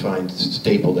unrefined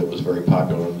staple that was very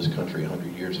popular in this country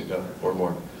 100 years ago or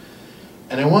more.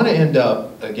 And I want to end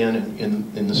up, again,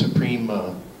 in the supreme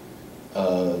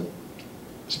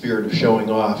spirit of showing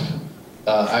off.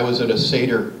 I was at a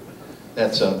Seder,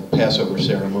 that's a Passover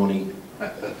ceremony,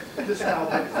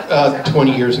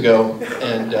 20 years ago,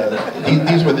 and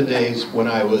these were the days when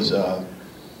I was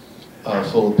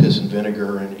full of piss and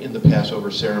vinegar, and in the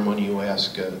Passover ceremony you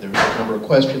ask, there's a number of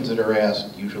questions that are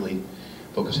asked, usually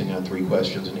focusing on 3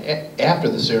 questions, and after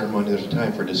the ceremony there's a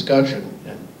time for discussion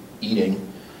and eating,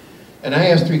 And I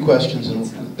asked 3 questions,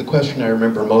 and the question I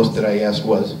remember most that I asked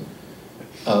was,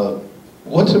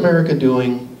 what's America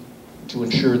doing to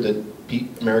ensure that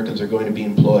Americans are going to be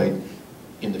employed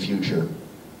in the future?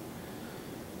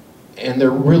 And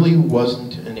there really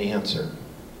wasn't an answer,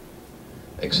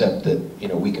 except that, you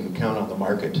know, we can count on the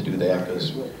market to do that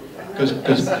because we're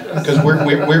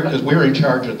in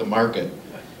charge of the market.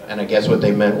 And I guess what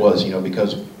they meant was, you know,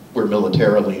 because we're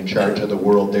militarily in charge of the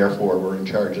world, therefore we're in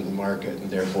charge of the market,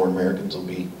 and therefore Americans will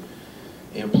be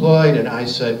employed. And I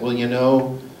said, well, you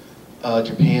know,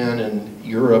 Japan and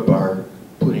Europe are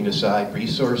putting aside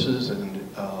resources and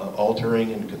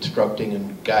altering and constructing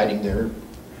and guiding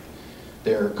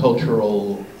their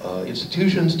cultural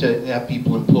institutions to have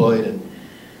people employed, and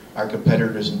our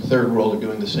competitors in the third world are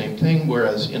doing the same thing,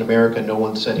 whereas in America no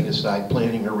one's setting aside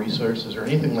planning or resources or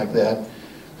anything like that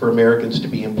for Americans to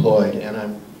be employed. And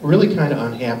I'm really kind of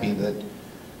unhappy that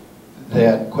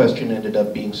that question ended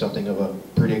up being something of a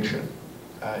prediction.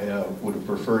 I would have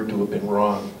preferred to have been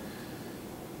wrong.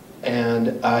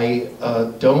 And I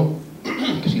don't,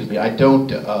 excuse me, I don't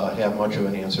have much of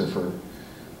an answer for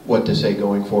what to say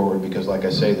going forward, because like I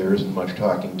say, there isn't much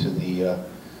talking to the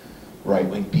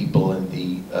right-wing people and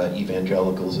the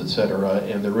evangelicals, etc.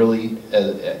 And there really,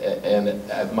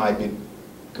 and my big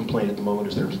complaint at the moment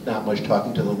is there's not much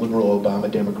talking to the liberal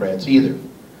Obama Democrats either.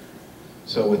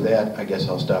 So with that, I guess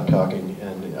I'll stop talking,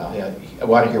 and I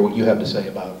want to hear what you have to say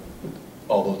about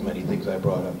all those many things I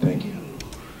brought up. Thank you.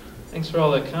 Thanks for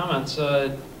all the comments.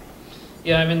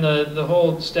 Yeah, I mean, the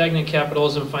whole stagnant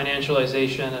capitalism,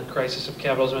 financialization, and crisis of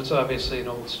capitalism, it's obviously an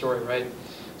old story, right?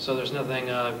 So there's nothing,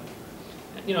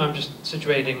 you know, I'm just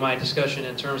situating my discussion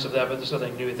in terms of that, but there's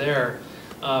nothing new there.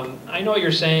 I know what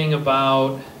you're saying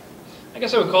about, I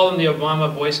guess I would call them the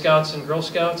Obama Boy Scouts and Girl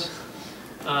Scouts.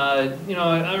 You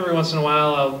know, every once in a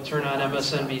while I'll turn on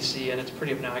MSNBC, and it's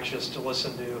pretty obnoxious to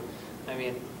listen to. I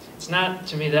mean, it's not,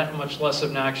 to me, that much less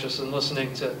obnoxious than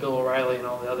listening to Bill O'Reilly and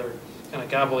all the other kind of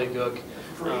gobbledygook.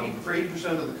 For 80%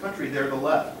 of the country, they're the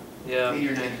left. Yeah. 80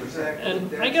 or 90%.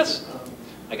 And I guess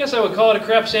I would call it a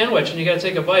crap sandwich, and you got to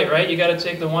take a bite, right? You got to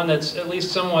take the one that's at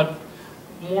least somewhat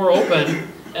more open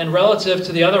and relative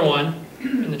to the other one,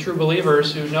 and the true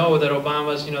believers who know that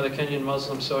Obama's, you know, the Kenyan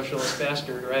Muslim socialist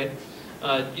bastard, right?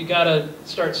 You got to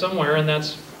start somewhere, and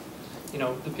that's, you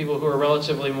know, the people who are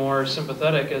relatively more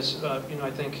sympathetic is, you know,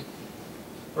 I think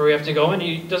where we have to go. And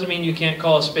it doesn't mean you can't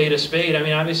call a spade a spade. I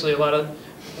mean, obviously a lot of,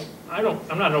 I'm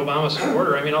not an Obama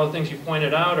supporter. I mean, all the things you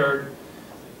pointed out are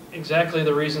exactly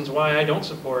the reasons why I don't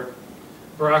support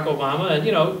Barack Obama. And,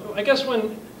 you know, I guess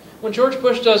when George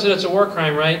Bush does it, it's a war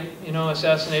crime, right? You know,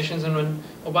 assassinations. And when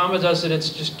Obama does it,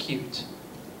 it's just cute.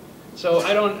 So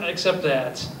I don't accept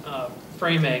that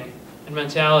framing and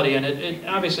mentality. And it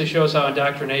obviously shows how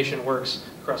indoctrination works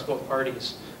across both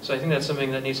parties. So I think that's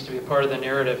something that needs to be a part of the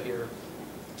narrative here.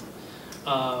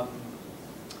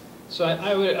 So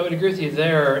I would agree with you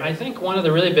there. I think one of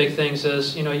the really big things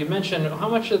is, you know, you mentioned how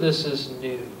much of this is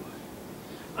new.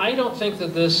 I don't think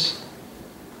that this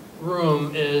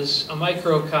room is a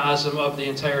microcosm of the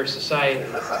entire society.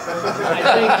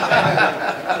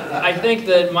 I think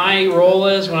that my role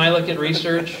is, when I look at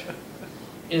research,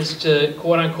 is to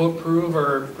quote-unquote prove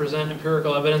or present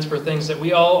empirical evidence for things that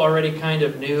we all already kind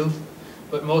of knew,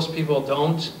 but most people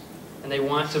don't. And they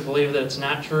want to believe that it's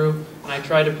not true. And I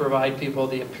try to provide people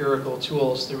the empirical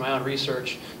tools through my own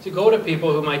research to go to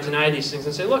people who might deny these things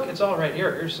and say, look, it's all right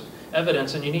here. Here's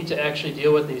evidence, and you need to actually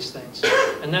deal with these things.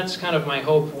 And that's kind of my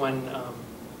hope when,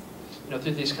 you know,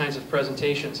 through these kinds of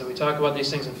presentations, that we talk about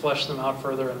these things and flesh them out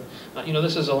further. And, you know,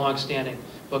 this is a long-standing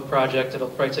book project. It'll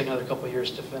probably take another couple of years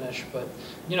to finish. But,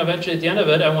 you know, eventually at the end of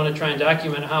it, I want to try and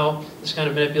document how this kind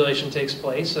of manipulation takes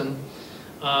place. And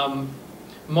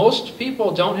most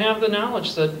people don't have the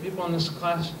knowledge that people in this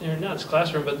class, not this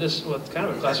classroom, but this, well, kind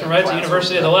of a classroom, right? It's the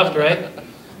University of the Left, right?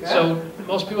 Yeah. So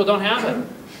most people don't have it.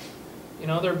 You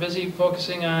know, they're busy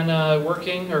focusing on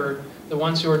working, or the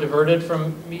ones who are diverted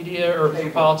from media or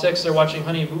from politics, they're watching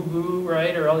Honey Boo Boo,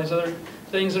 right? Or all these other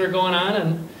things that are going on,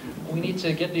 and we need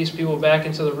to get these people back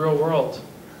into the real world.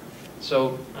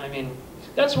 So, I mean,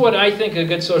 that's what I think a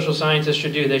good social scientist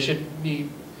should do. They should be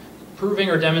proving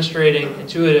or demonstrating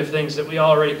intuitive things that we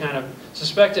already kind of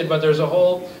suspected, but there's a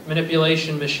whole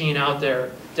manipulation machine out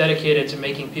there dedicated to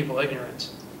making people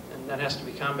ignorant, and that has to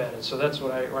be combated. So that's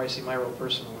what where I see my role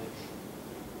personally.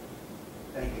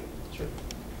 Thank you. Sure.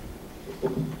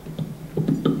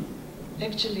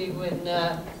 Actually, when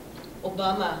after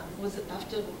Obama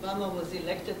was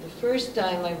elected the first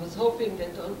time, I was hoping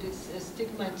that all these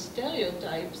stigma and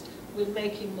stereotypes will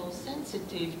make him more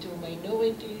sensitive to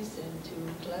minorities and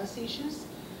to class issues.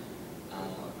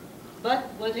 But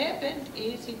what happened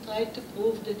is he tried to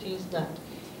prove that he's not.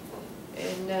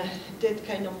 And that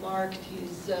kind of marked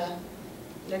his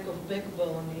lack of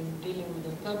backbone in dealing with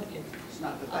Republicans. It's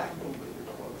not the backbone, but you're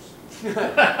close.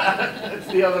 It's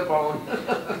the other bone.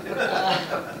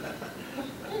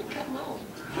 Hey, come on.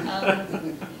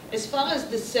 As far as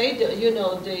the Seder, you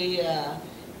know,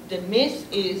 the myth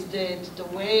is that the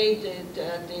way that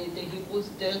the Hebrews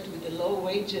dealt with the low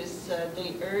wages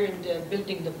they earned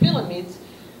building the pyramids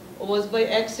was by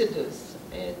exodus.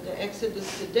 And the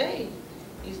exodus today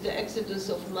is the exodus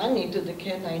of money to the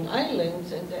Canine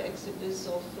Islands and the exodus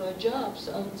of jobs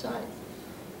outside.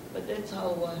 But that's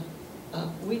how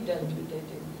we dealt with it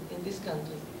in this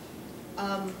country.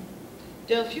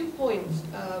 There are a few points,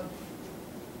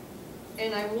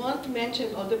 and I want to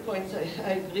mention other points.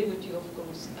 I agree with you, of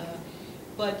course.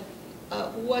 But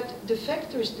what the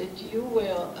factors that you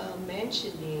were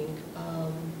mentioning,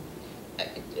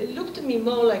 it looked to me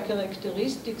more like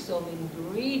characteristics of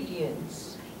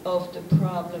ingredients of the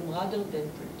problem rather than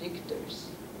predictors.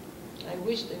 I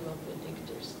wish they were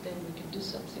predictors, then we could do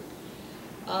something.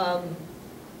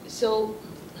 So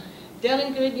they're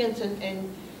ingredients,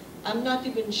 and I'm not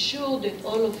even sure that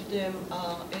all of them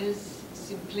are as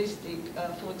simplistic.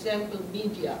 For example,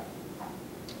 media.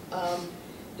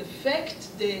 The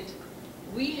fact that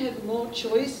we have more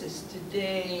choices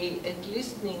today at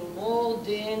listening more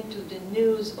than to the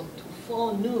news or to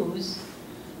phone news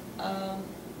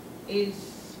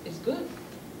is good.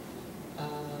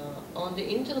 On the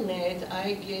internet,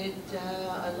 I get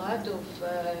a lot of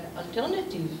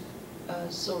alternative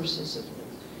sources of news.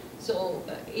 So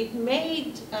it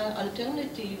made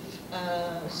alternative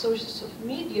sources of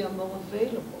media more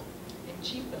available and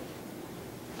cheaper.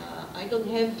 I don't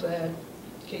have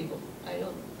cable. I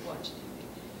don't watch TV.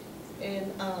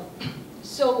 And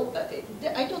so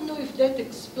I don't know if that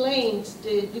explains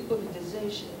the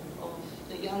depoliticization of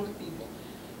the young people.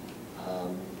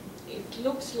 It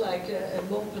looks like a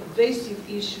more pervasive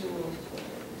issue of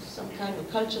some kind of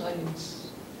cultural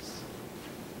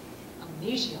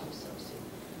amnesia or something.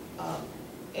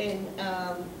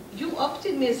 Your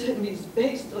optimism is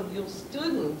based on your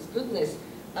students. Goodness,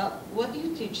 what do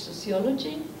you teach?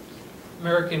 Sociology?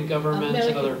 American government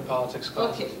and other politics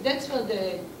classes. Okay, that's where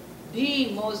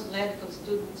the most radical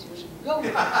students usually go.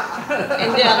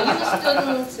 And they are your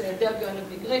students, and they're going to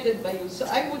be graded by you. So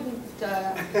I wouldn't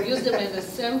use them as a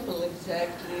sample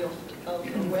exactly of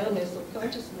awareness or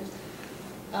consciousness.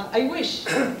 I wish.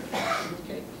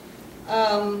 Okay.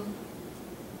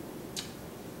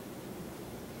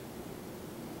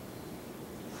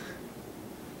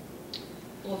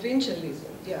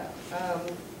 Provincialism, yeah.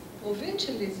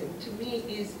 Provincialism, to me,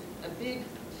 is a big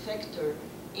factor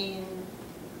in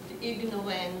the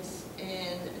ignorance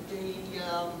and the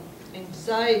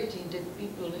anxiety that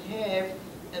people have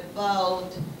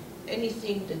about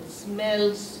anything that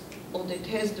smells or that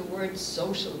has the word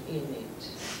social in it,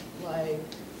 like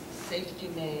safety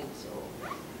nets or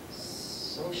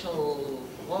social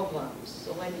programs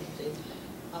or anything.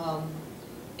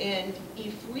 And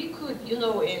if we could, you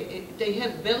know, they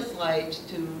have birthright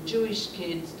to Jewish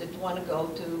kids that want to go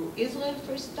to Israel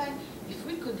first time. If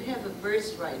we could have a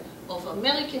birthright of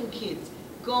American kids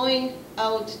going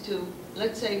out to,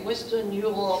 let's say, Western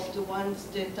Europe, the ones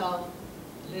that are a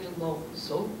little more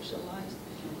socialized,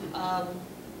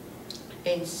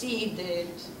 and see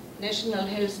that national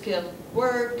health care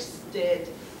works, that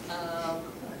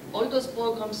all those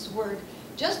programs work,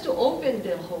 just to open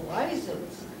their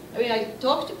horizons. I mean, I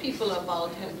talk to people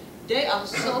about health. They are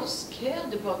so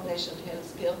scared about national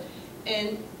health care,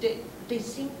 and they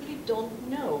simply don't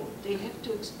know. They have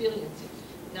to experience it.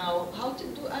 Now, how to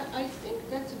do, I think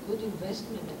that's a good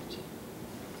investment, actually.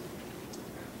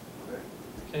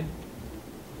 Okay.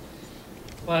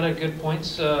 A lot of good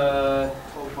points. You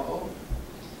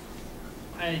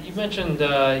mentioned,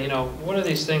 you know, what are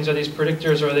these things? Are these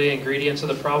predictors or are they ingredients of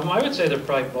the problem? I would say they're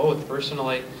probably both,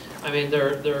 personally. I mean,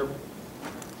 they're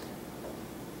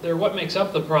what makes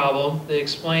up the problem. They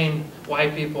explain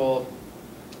why people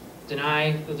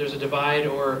deny that there's a divide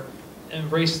or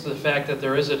embrace the fact that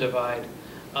there is a divide.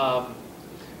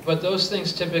 But those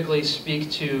things typically speak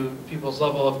to people's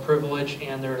level of privilege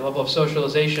and their level of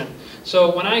socialization. So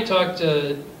when I talk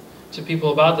to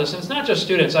people about this, and it's not just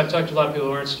students, I've talked to a lot of people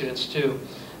who aren't students too,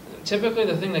 typically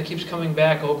the thing that keeps coming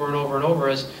back over and over and over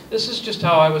is, this is just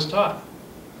how I was taught.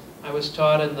 I was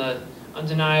taught in the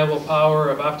undeniable power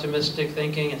of optimistic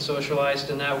thinking and socialized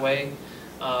in that way.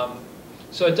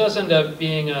 So it does end up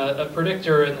being a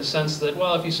predictor in the sense that,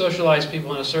 well, if you socialize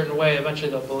people in a certain way, eventually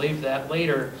they'll believe that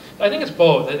later. I think it's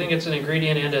both. I think it's an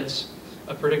ingredient and it's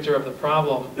a predictor of the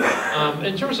problem.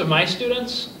 In terms of my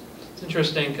students, It's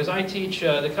interesting because I teach,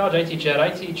 the college I teach at,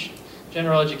 I teach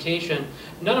general education.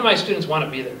 None of my students want to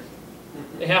be there.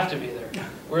 They have to be there.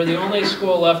 We're the only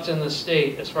school left in the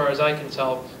state, as far as I can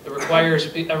tell, that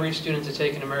requires every student to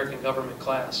take an American government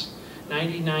class.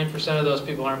 99% of those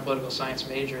people aren't political science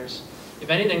majors. If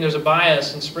anything, there's a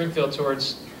bias in Springfield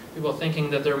towards people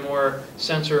thinking that they're more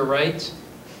center-right,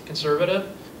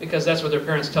 conservative, because that's what their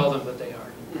parents tell them that they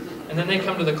are. And then they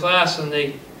come to the class and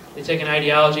they take an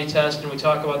ideology test, and we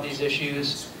talk about these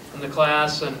issues in the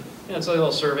class, and it's a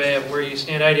little survey of where you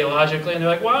stand ideologically, and they're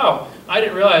like, wow, I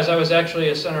didn't realize I was actually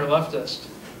a center leftist.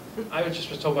 I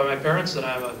was told by my parents that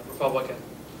I'm a Republican.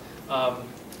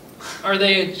 Are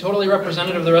they totally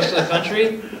representative of the rest of the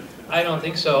country? I don't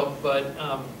think so, but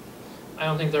I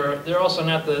don't think they're also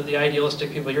not the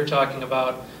idealistic people you're talking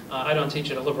about. I don't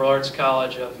teach at a liberal arts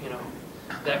college of,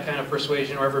 that kind of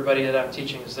persuasion where everybody that I'm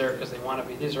teaching is there because they want to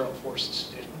be. These are all forced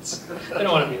students. They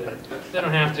don't want to be there. They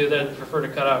don't have to. They prefer to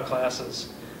cut out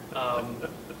classes. I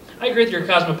agree with your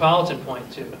cosmopolitan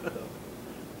point, too.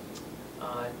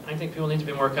 I think people need to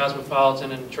be more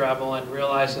cosmopolitan and travel and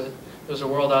realize that there's a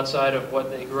world outside of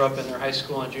what they grew up in their high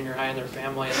school and junior high and their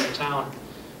family and their town.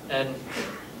 And,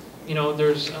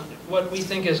 there's what we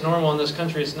think is normal in this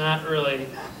country is not really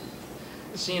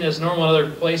seen as normal in other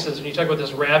places. When you talk about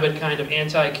this rabid kind of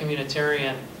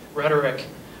anti-communitarian rhetoric,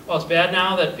 well, it's bad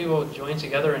now that people join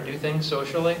together and do things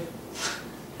socially.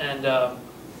 And,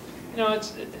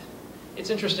 it's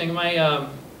interesting. My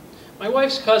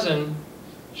wife's cousin,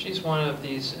 she's one of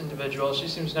these individuals. She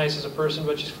seems nice as a person,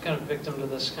 but she's kind of victim to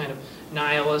this kind of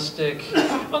nihilistic,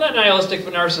 well, not nihilistic,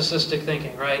 but narcissistic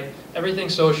thinking, right? Everything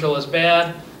social is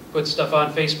bad. Put stuff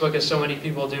on Facebook as so many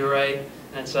people do, right?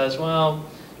 And it says, well,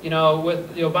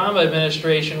 with the Obama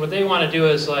administration, what they want to do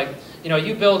is like,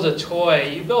 you build a toy,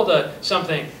 you build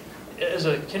something as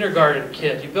a kindergarten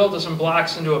kid, you build some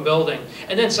blocks into a building,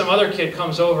 and then some other kid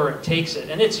comes over and takes it,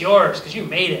 and it's yours because you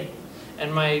made it.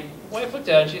 And my wife looked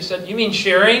at it and she said, you mean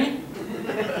sharing?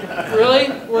 Really?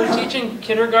 We're teaching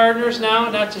kindergartners now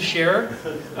not to share?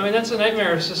 I mean, that's a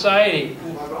nightmare of society.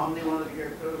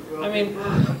 I mean,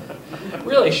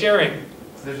 really, sharing.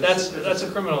 That's a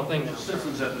criminal thing now.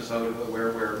 Simpsons episode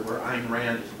where Ayn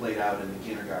Rand is played out in the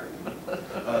kindergarten.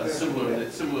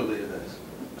 Similarly to this.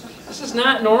 This is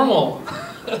not normal.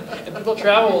 If people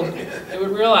traveled, they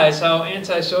would realize how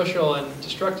antisocial and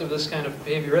destructive this kind of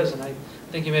behavior is. And I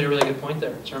think you made a really good point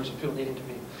there in terms of people needing to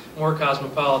be more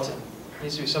cosmopolitan. It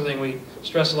needs to be something we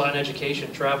stress a lot in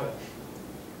education, travel.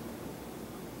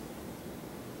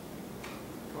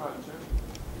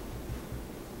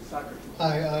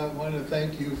 I want to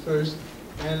thank you first,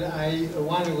 and I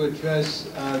want to address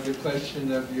the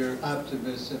question of your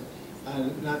optimism.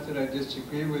 Not that I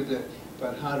disagree with it,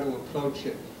 but how to approach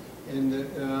it. And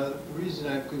the reason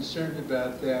I'm concerned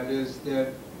about that is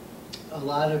that a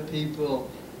lot of people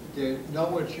that know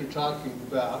what you're talking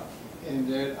about and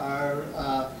that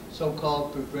are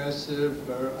so-called progressive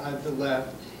or on the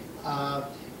left,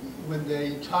 when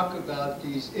they talk about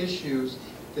these issues,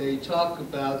 they talk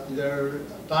about their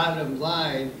bottom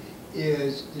line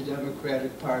is the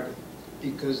Democratic Party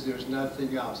because there's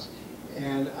nothing else.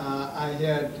 And I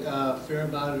had a fair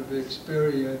amount of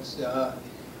experience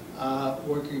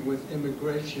working with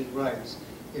immigration rights.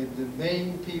 And the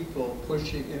main people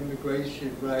pushing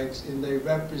immigration rights, and they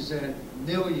represent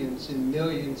millions and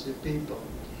millions of people,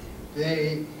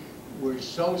 they were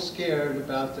so scared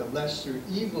about the lesser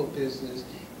evil business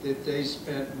that they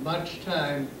spent much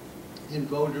time in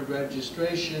voter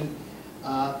registration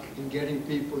and getting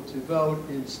people to vote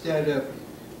instead of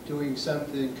doing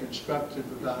something constructive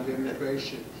about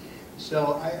immigration.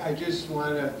 So I just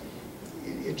want to,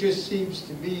 it just seems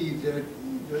to me that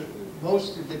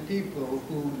most of the people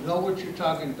who know what you're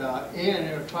talking about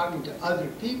and are talking to other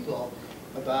people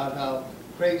about how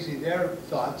crazy their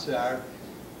thoughts are,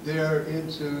 they're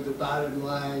into the bottom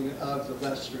line of the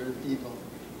lesser of evil.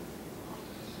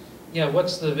 Yeah,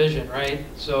 what's the vision, right?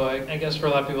 So I guess for a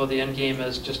lot of people, the end game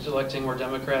is just electing more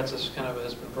Democrats. This kind of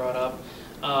has been brought up.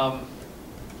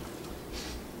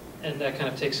 And that kind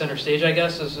of takes center stage, I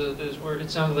guess, is where it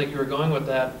sounded like you were going with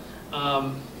that.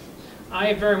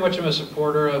 I very much am a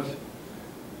supporter of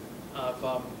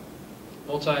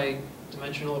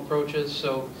multi-dimensional approaches.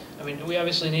 So, I mean, we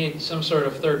obviously need some sort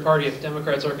of third party if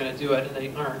Democrats aren't going to do it, and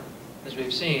they aren't, as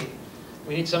we've seen.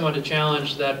 We need someone to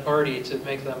challenge that party to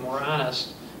make them more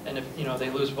honest. And if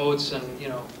they lose votes and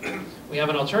we have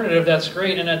an alternative, that's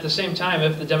great. And at the same time,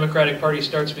 if the Democratic Party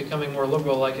starts becoming more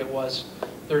liberal like it was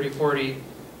 30, 40,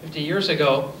 50 years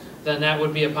ago, then that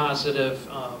would be a positive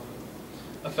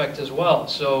effect as well.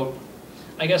 So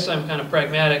I guess I'm kind of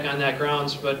pragmatic on that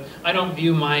grounds, but I don't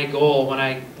view my goal when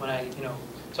I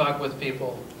talk with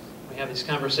people, we have these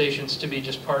conversations to be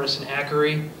just partisan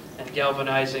hackery and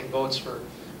galvanizing votes for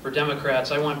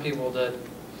Democrats. I want people to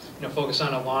focus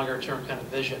on a longer term kind of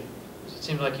vision. It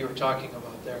seemed like you were talking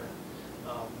about there.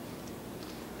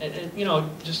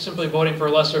 Just simply voting for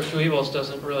a lesser of two evils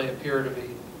doesn't really appear to be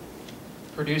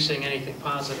producing anything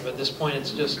positive. At this point,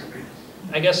 it's just,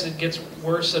 I guess it gets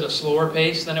worse at a slower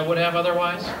pace than it would have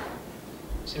otherwise.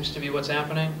 Seems to be what's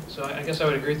happening. So I guess I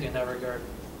would agree with you in that regard.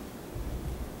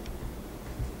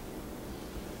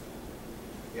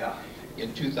 Yeah.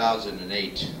 In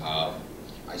 2008,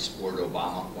 I supported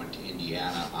Obama, went to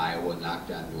Indiana, Iowa,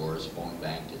 knocked on doors, phone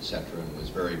banked, etc., and was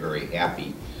very, very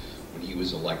happy when he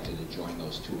was elected to join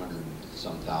those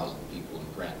 200-some thousand people in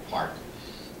Grant Park.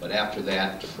 But after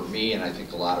that, for me, and I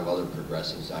think a lot of other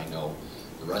progressives I know,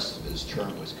 the rest of his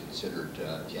term was considered,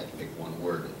 if you had to pick one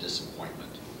word, a disappointment.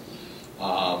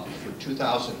 For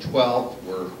 2012,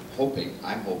 we're hoping,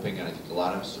 I'm hoping, and I think a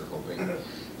lot of us are hoping,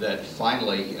 that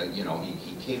finally,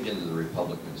 he caved into the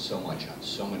Republicans so much on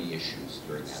so many issues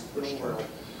during that first term.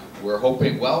 We're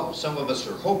hoping, well, some of us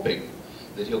are hoping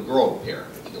that he'll grow a pair,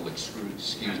 if you'll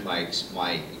excuse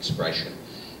my expression.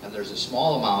 And there's a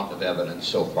small amount of evidence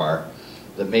so far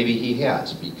that maybe he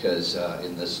has, because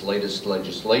in this latest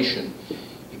legislation,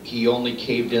 he only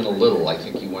caved in a little. I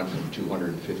think he went from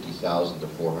 250,000 to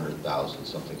 400,000,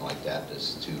 something like that,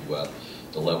 as to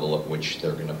the level at which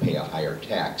they're going to pay a higher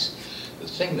tax. The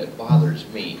thing that bothers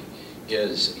me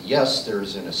is, yes,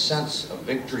 there's in a sense a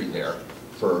victory there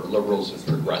for liberals and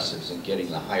progressives in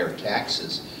getting the higher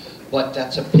taxes, but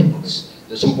that's a pittance.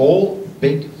 This whole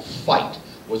big fight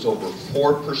was over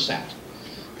 4%,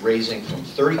 raising from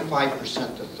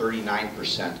 35% to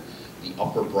 39% the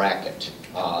upper bracket,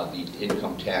 the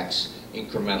income tax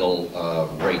incremental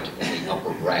rate in the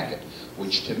upper bracket,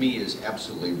 which to me is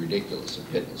absolutely ridiculous, a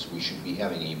pittance. We should be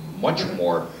having a much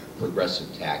more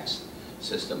progressive tax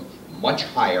system, much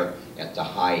higher at the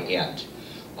high end.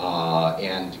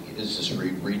 And is this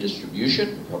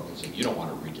redistribution? Republicans say, you don't want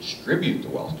to redistribute the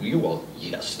wealth, do you? Well,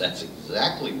 yes, that's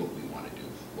exactly what we want to do,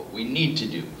 what we need to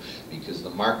do, because the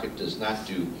market does not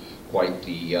do quite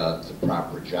the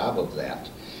proper job of that.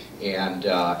 And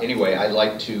anyway, I'd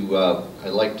like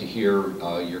to hear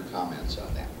your comments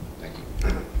on that. Thank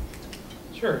you.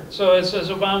 Sure. So as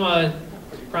Obama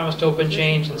promised open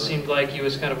change and seemed like he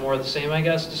was kind of more of the same, I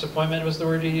guess. Disappointment was the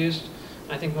word he used.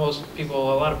 I think most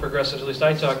people, a lot of progressives, at least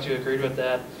I talked to, agreed with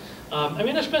that. I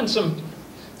mean, there's been some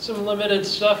limited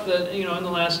stuff that, in the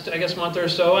last, I guess, month or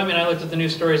so. I mean, I looked at the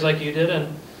news stories like you did,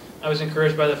 and I was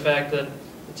encouraged by the fact that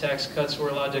the tax cuts were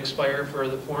allowed to expire for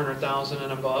the 400,000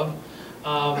 and above.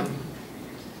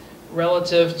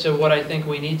 Relative to what I think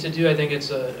we need to do, I think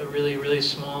it's a really, really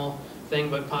small thing,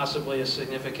 but possibly a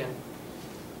significant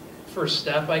first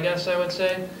step, I guess I would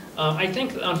say. I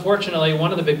think, unfortunately,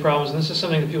 one of the big problems, and this is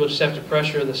something that people just have to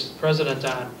pressure this president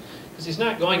on, because he's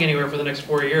not going anywhere for the next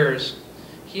 4 years.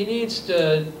 We need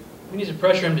to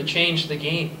pressure him to change the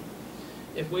game.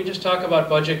 If we just talk about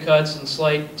budget cuts and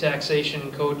slight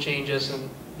taxation code changes, and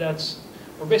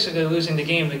we're basically losing the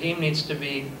game. The game needs to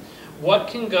be, what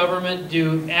can government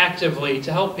do actively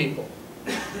to help people?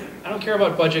 I don't care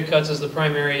about budget cuts as the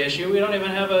primary issue. We don't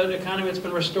even have an economy that's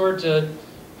been restored to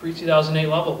pre-2008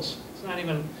 levels. It's not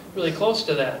even really close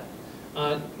to that.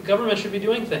 Government should be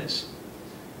doing things,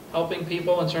 helping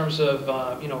people in terms of,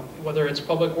 whether it's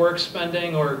public works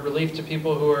spending or relief to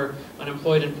people who are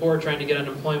unemployed and poor, trying to get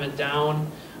unemployment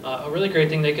down. A really great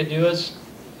thing they could do is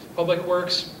public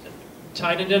works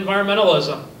tied into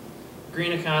environmentalism,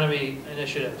 green economy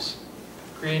initiatives,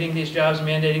 creating these jobs,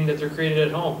 mandating that they're created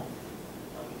at home.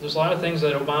 There's a lot of things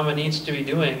that Obama needs to be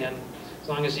doing, and as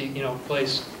long as he,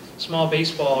 plays small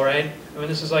baseball, right? I mean,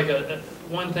 this is like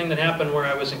one thing that happened where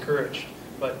I was encouraged,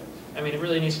 but I mean, it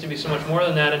really needs to be so much more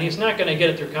than that, and he's not going to get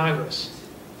it through Congress,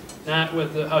 not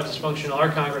with how dysfunctional our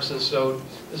Congress is. So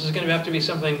this is going to have to be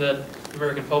something that the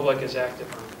American public is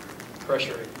active on,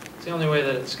 pressuring. It's the only way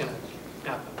that it's going to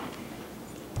happen.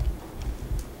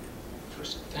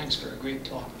 First, thanks for a great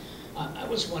talk. I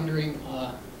was wondering,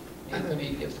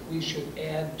 Anthony, if we should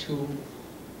add to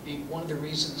one of the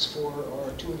reasons for,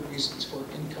 or two of the reasons for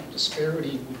income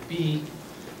disparity would be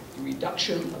the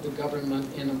reduction of the government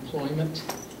in employment.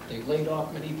 They laid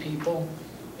off many people,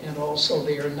 and also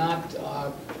they are not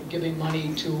giving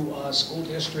money to school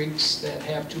districts that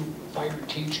have to fire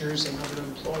teachers and other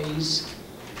employees.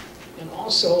 And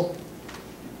also,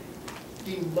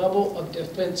 the level of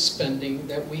defense spending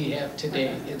that we have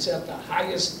today, it's at the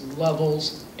highest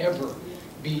levels ever,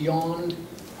 beyond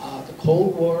the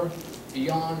Cold War,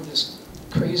 beyond this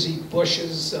crazy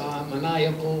Bush's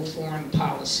maniacal foreign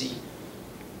policy.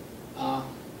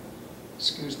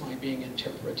 excuse my being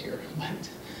intemperate here, but,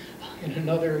 and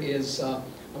another is, I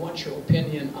want your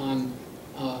opinion on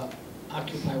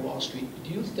Occupy Wall Street. Do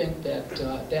you think that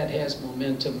that has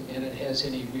momentum and it has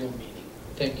any real meaning?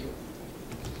 Thank you.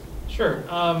 Sure.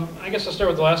 I guess I'll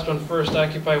start with the last one first.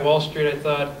 Occupy Wall Street, I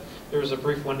thought there was a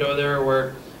brief window there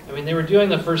where, I mean, they were doing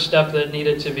the first step that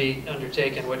needed to be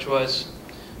undertaken, which was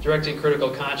directing critical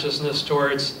consciousness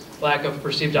towards lack of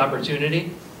perceived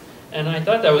opportunity. And I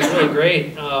thought that was really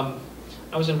great.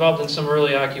 I was involved in some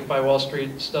early Occupy Wall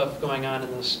Street stuff going on in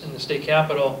the state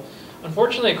capitol.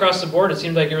 Unfortunately, across the board, it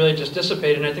seemed like it really just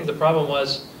dissipated, and I think the problem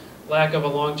was lack of a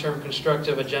long-term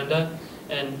constructive agenda.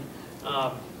 And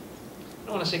I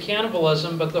don't want to say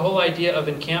cannibalism, but the whole idea of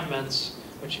encampments,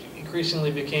 which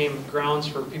increasingly became grounds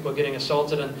for people getting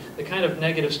assaulted, and the kind of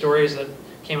negative stories that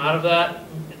came out of that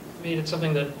made it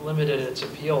something that limited its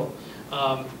appeal.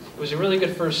 It was a really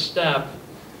good first step,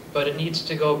 but it needs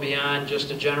to go beyond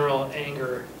just a general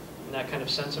anger and that kind of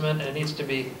sentiment, and it needs to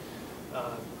be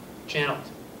channeled.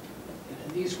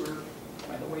 And these were,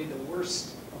 by the way, the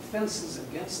worst offenses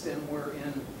against them were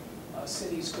in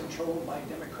cities controlled by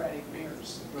Democratic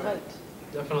mayors. Right.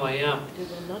 Definitely, yeah. They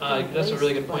were not That's a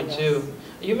really good embraced point, by too.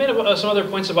 You made some other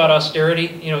points about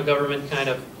austerity, you know, government kind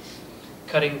of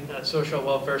cutting social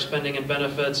welfare spending and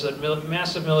benefits,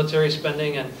 massive military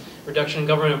spending and reduction in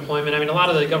government employment. I mean, a lot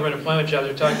of the government employment jobs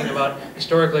they're talking about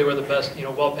historically were the best, you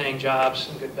know, well-paying jobs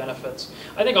and good benefits.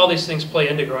 I think all these things play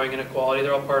into growing inequality.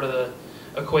 They're all part of the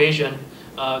equation.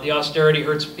 The austerity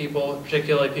hurts people,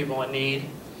 particularly people in need.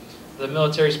 The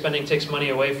military spending takes money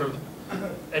away from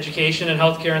education and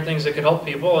healthcare and things that could help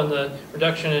people, and the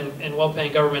reduction in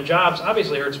well-paying government jobs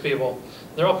obviously hurts people.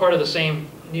 They're all part of the same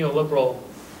neoliberal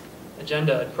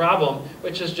agenda and problem,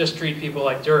 which is just treat people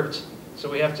like dirt. So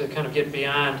we have to kind of get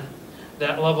beyond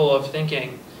that level of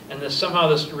thinking, and somehow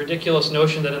this ridiculous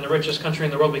notion that in the richest country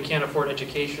in the world we can't afford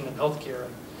education and healthcare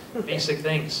and basic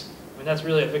things. I mean, that's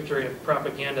really a victory of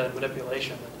propaganda and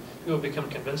manipulation. People become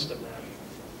convinced of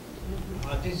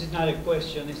that. This is not a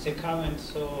question, it's a comment,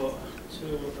 so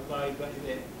to abide by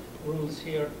the rules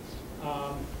here.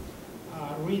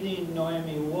 Reading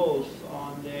Noemi Wolf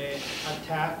on the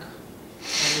attack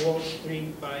on Wall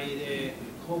Street by the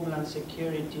Homeland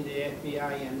Security, the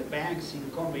FBI, and the banks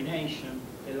in combination,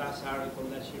 the last article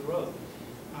that she wrote,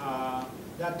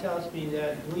 that tells me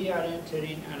that we are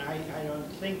entering, and I don't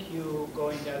think you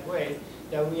going that way,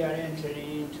 that we are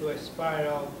entering into a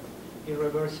spiral,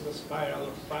 irreversible spiral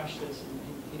of fascism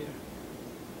in here.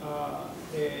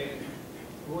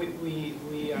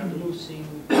 We are losing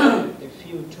the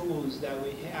few tools that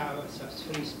we have, such as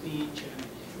free speech and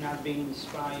not being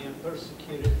spied and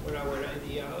persecuted for our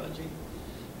ideology.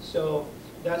 So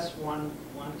that's one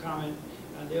comment.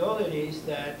 And the other is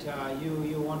that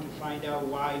you want to find out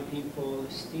why people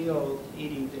still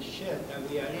eating the shit that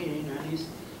we are eating, and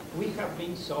we have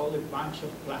been sold a bunch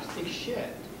of plastic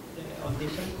shit on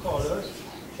different colors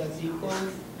that people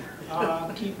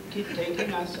keep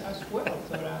taking as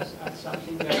wealth, or as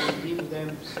something that will give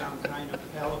them some kind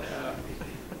of health,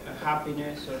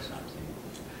 happiness or something.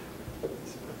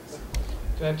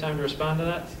 Do I have time to respond to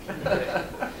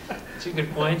that? Two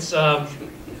good points.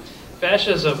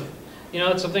 Fascism, you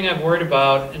know, it's something I've worried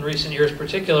about in recent years,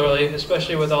 particularly,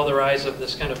 especially with all the rise of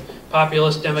this kind of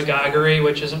populist demagoguery,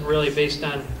 which isn't really based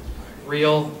on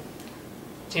real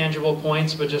tangible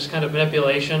points, but just kind of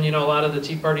manipulation. You know, a lot of the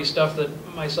Tea Party stuff that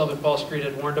myself and Paul Street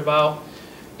had warned about,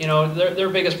 you know, their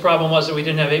biggest problem was that we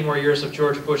didn't have 8 more years of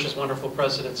George Bush's wonderful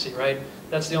presidency, right?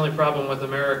 That's the only problem with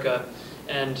America.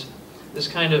 And this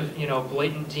kind of, you know,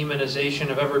 blatant demonization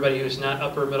of everybody who's not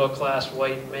upper middle class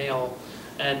white male,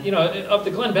 and, you know, of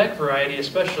the Glenn Beck variety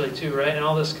especially too, right? And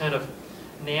all this kind of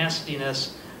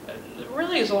nastiness. There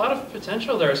really is a lot of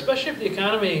potential there, especially if the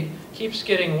economy keeps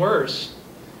getting worse.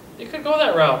 It could go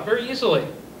that route very easily.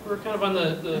 We're kind of on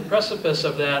the precipice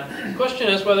of that. The question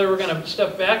is whether we're going to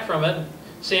step back from it.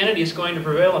 Sanity is going to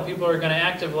prevail, and people are going to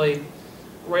actively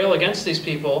rail against these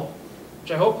people,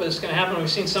 which I hope is going to happen. We've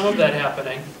seen some of that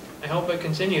happening. I hope it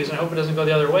continues, and I hope it doesn't go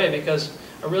the other way, because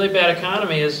a really bad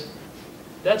economy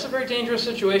that's a very dangerous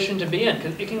situation to be in,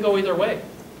 because it can go either way.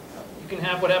 You can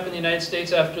have what happened in the United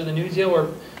States after the New Deal, where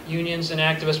unions and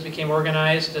activists became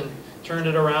organized and turned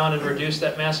it around and reduced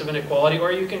that massive inequality,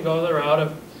 or you can go the route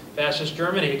of fascist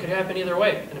Germany. It could happen either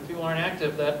way, and if people aren't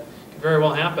active, that could very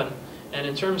well happen. And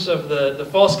in terms of the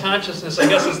false consciousness, I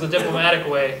guess is the diplomatic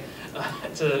way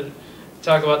to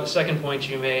talk about the second point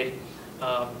you made.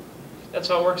 That's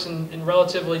how it works in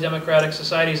relatively democratic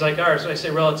societies like ours. I say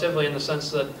relatively in the sense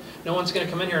that no one's going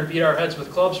to come in here and beat our heads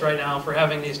with clubs right now for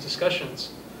having these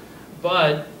discussions.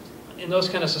 But in those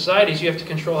kind of societies, you have to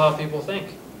control how people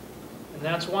think. And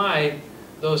that's why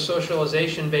those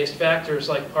socialization-based factors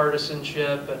like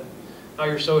partisanship and how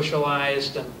you're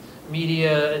socialized and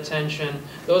media attention,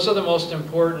 those are the most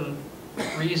important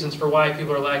reasons for why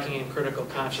people are lacking in critical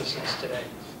consciousness today.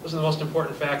 Those are the most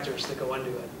important factors that go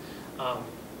into it.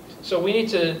 So we need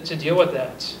to deal with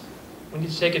that. We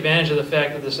need to take advantage of the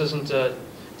fact that this isn't a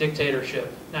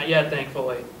dictatorship. Not yet,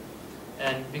 thankfully.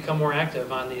 And become more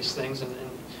active on these things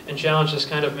and challenge this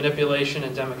kind of manipulation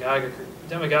and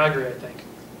demagoguery, I think.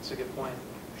 That's a good point.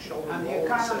 And the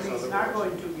economy is not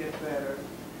going to get better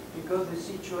because the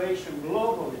situation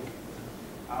globally,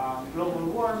 global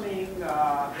warming,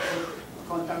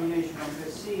 contamination of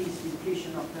the seas,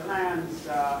 depletion of the lands,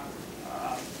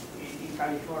 in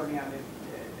California,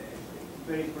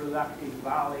 the very productive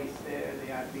valleys there,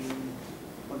 they have been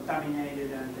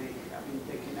contaminated and they have been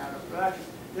taken out of production.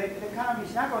 The economy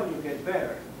is not going to get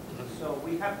better, so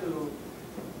we have to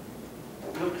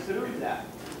look through that.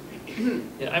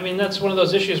 Yeah, I mean, that's one of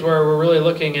those issues where we're really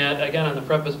looking at, again, on the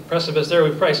precipice there.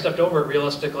 We've probably stepped over it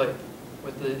realistically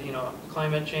with the,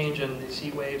 climate change and these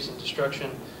heat waves and destruction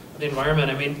of the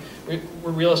environment. I mean,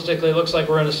 we're realistically, it looks like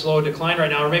we're in a slow decline right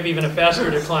now, or maybe even a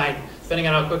faster decline, depending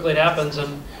on how quickly it happens.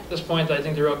 And at this point, I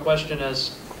think the real question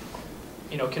is,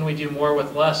 can we do more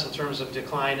with less in terms of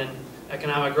decline in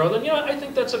economic growth? And, I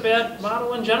think that's a bad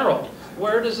model in general.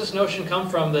 Where does this notion come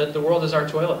from that the world is our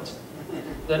toilet?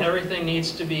 That everything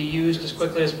needs to be used as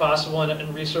quickly as possible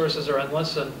and resources are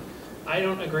endless? And I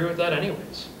don't agree with that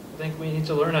anyways. I think we need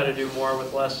to learn how to do more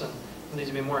with less, and we need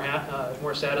to be more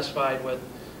satisfied with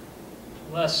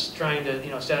less trying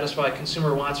to satisfy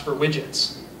consumer wants for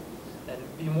widgets, and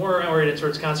be more oriented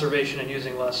towards conservation and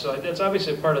using less. So that's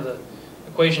obviously a part of the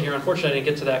equation here. Unfortunately, I didn't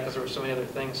get to that because there were so many other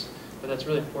things, but that's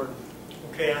really important.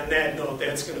 Okay, on that note,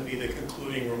 that's going to be the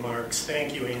concluding remarks.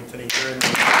 Thank you, Anthony, very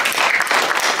much.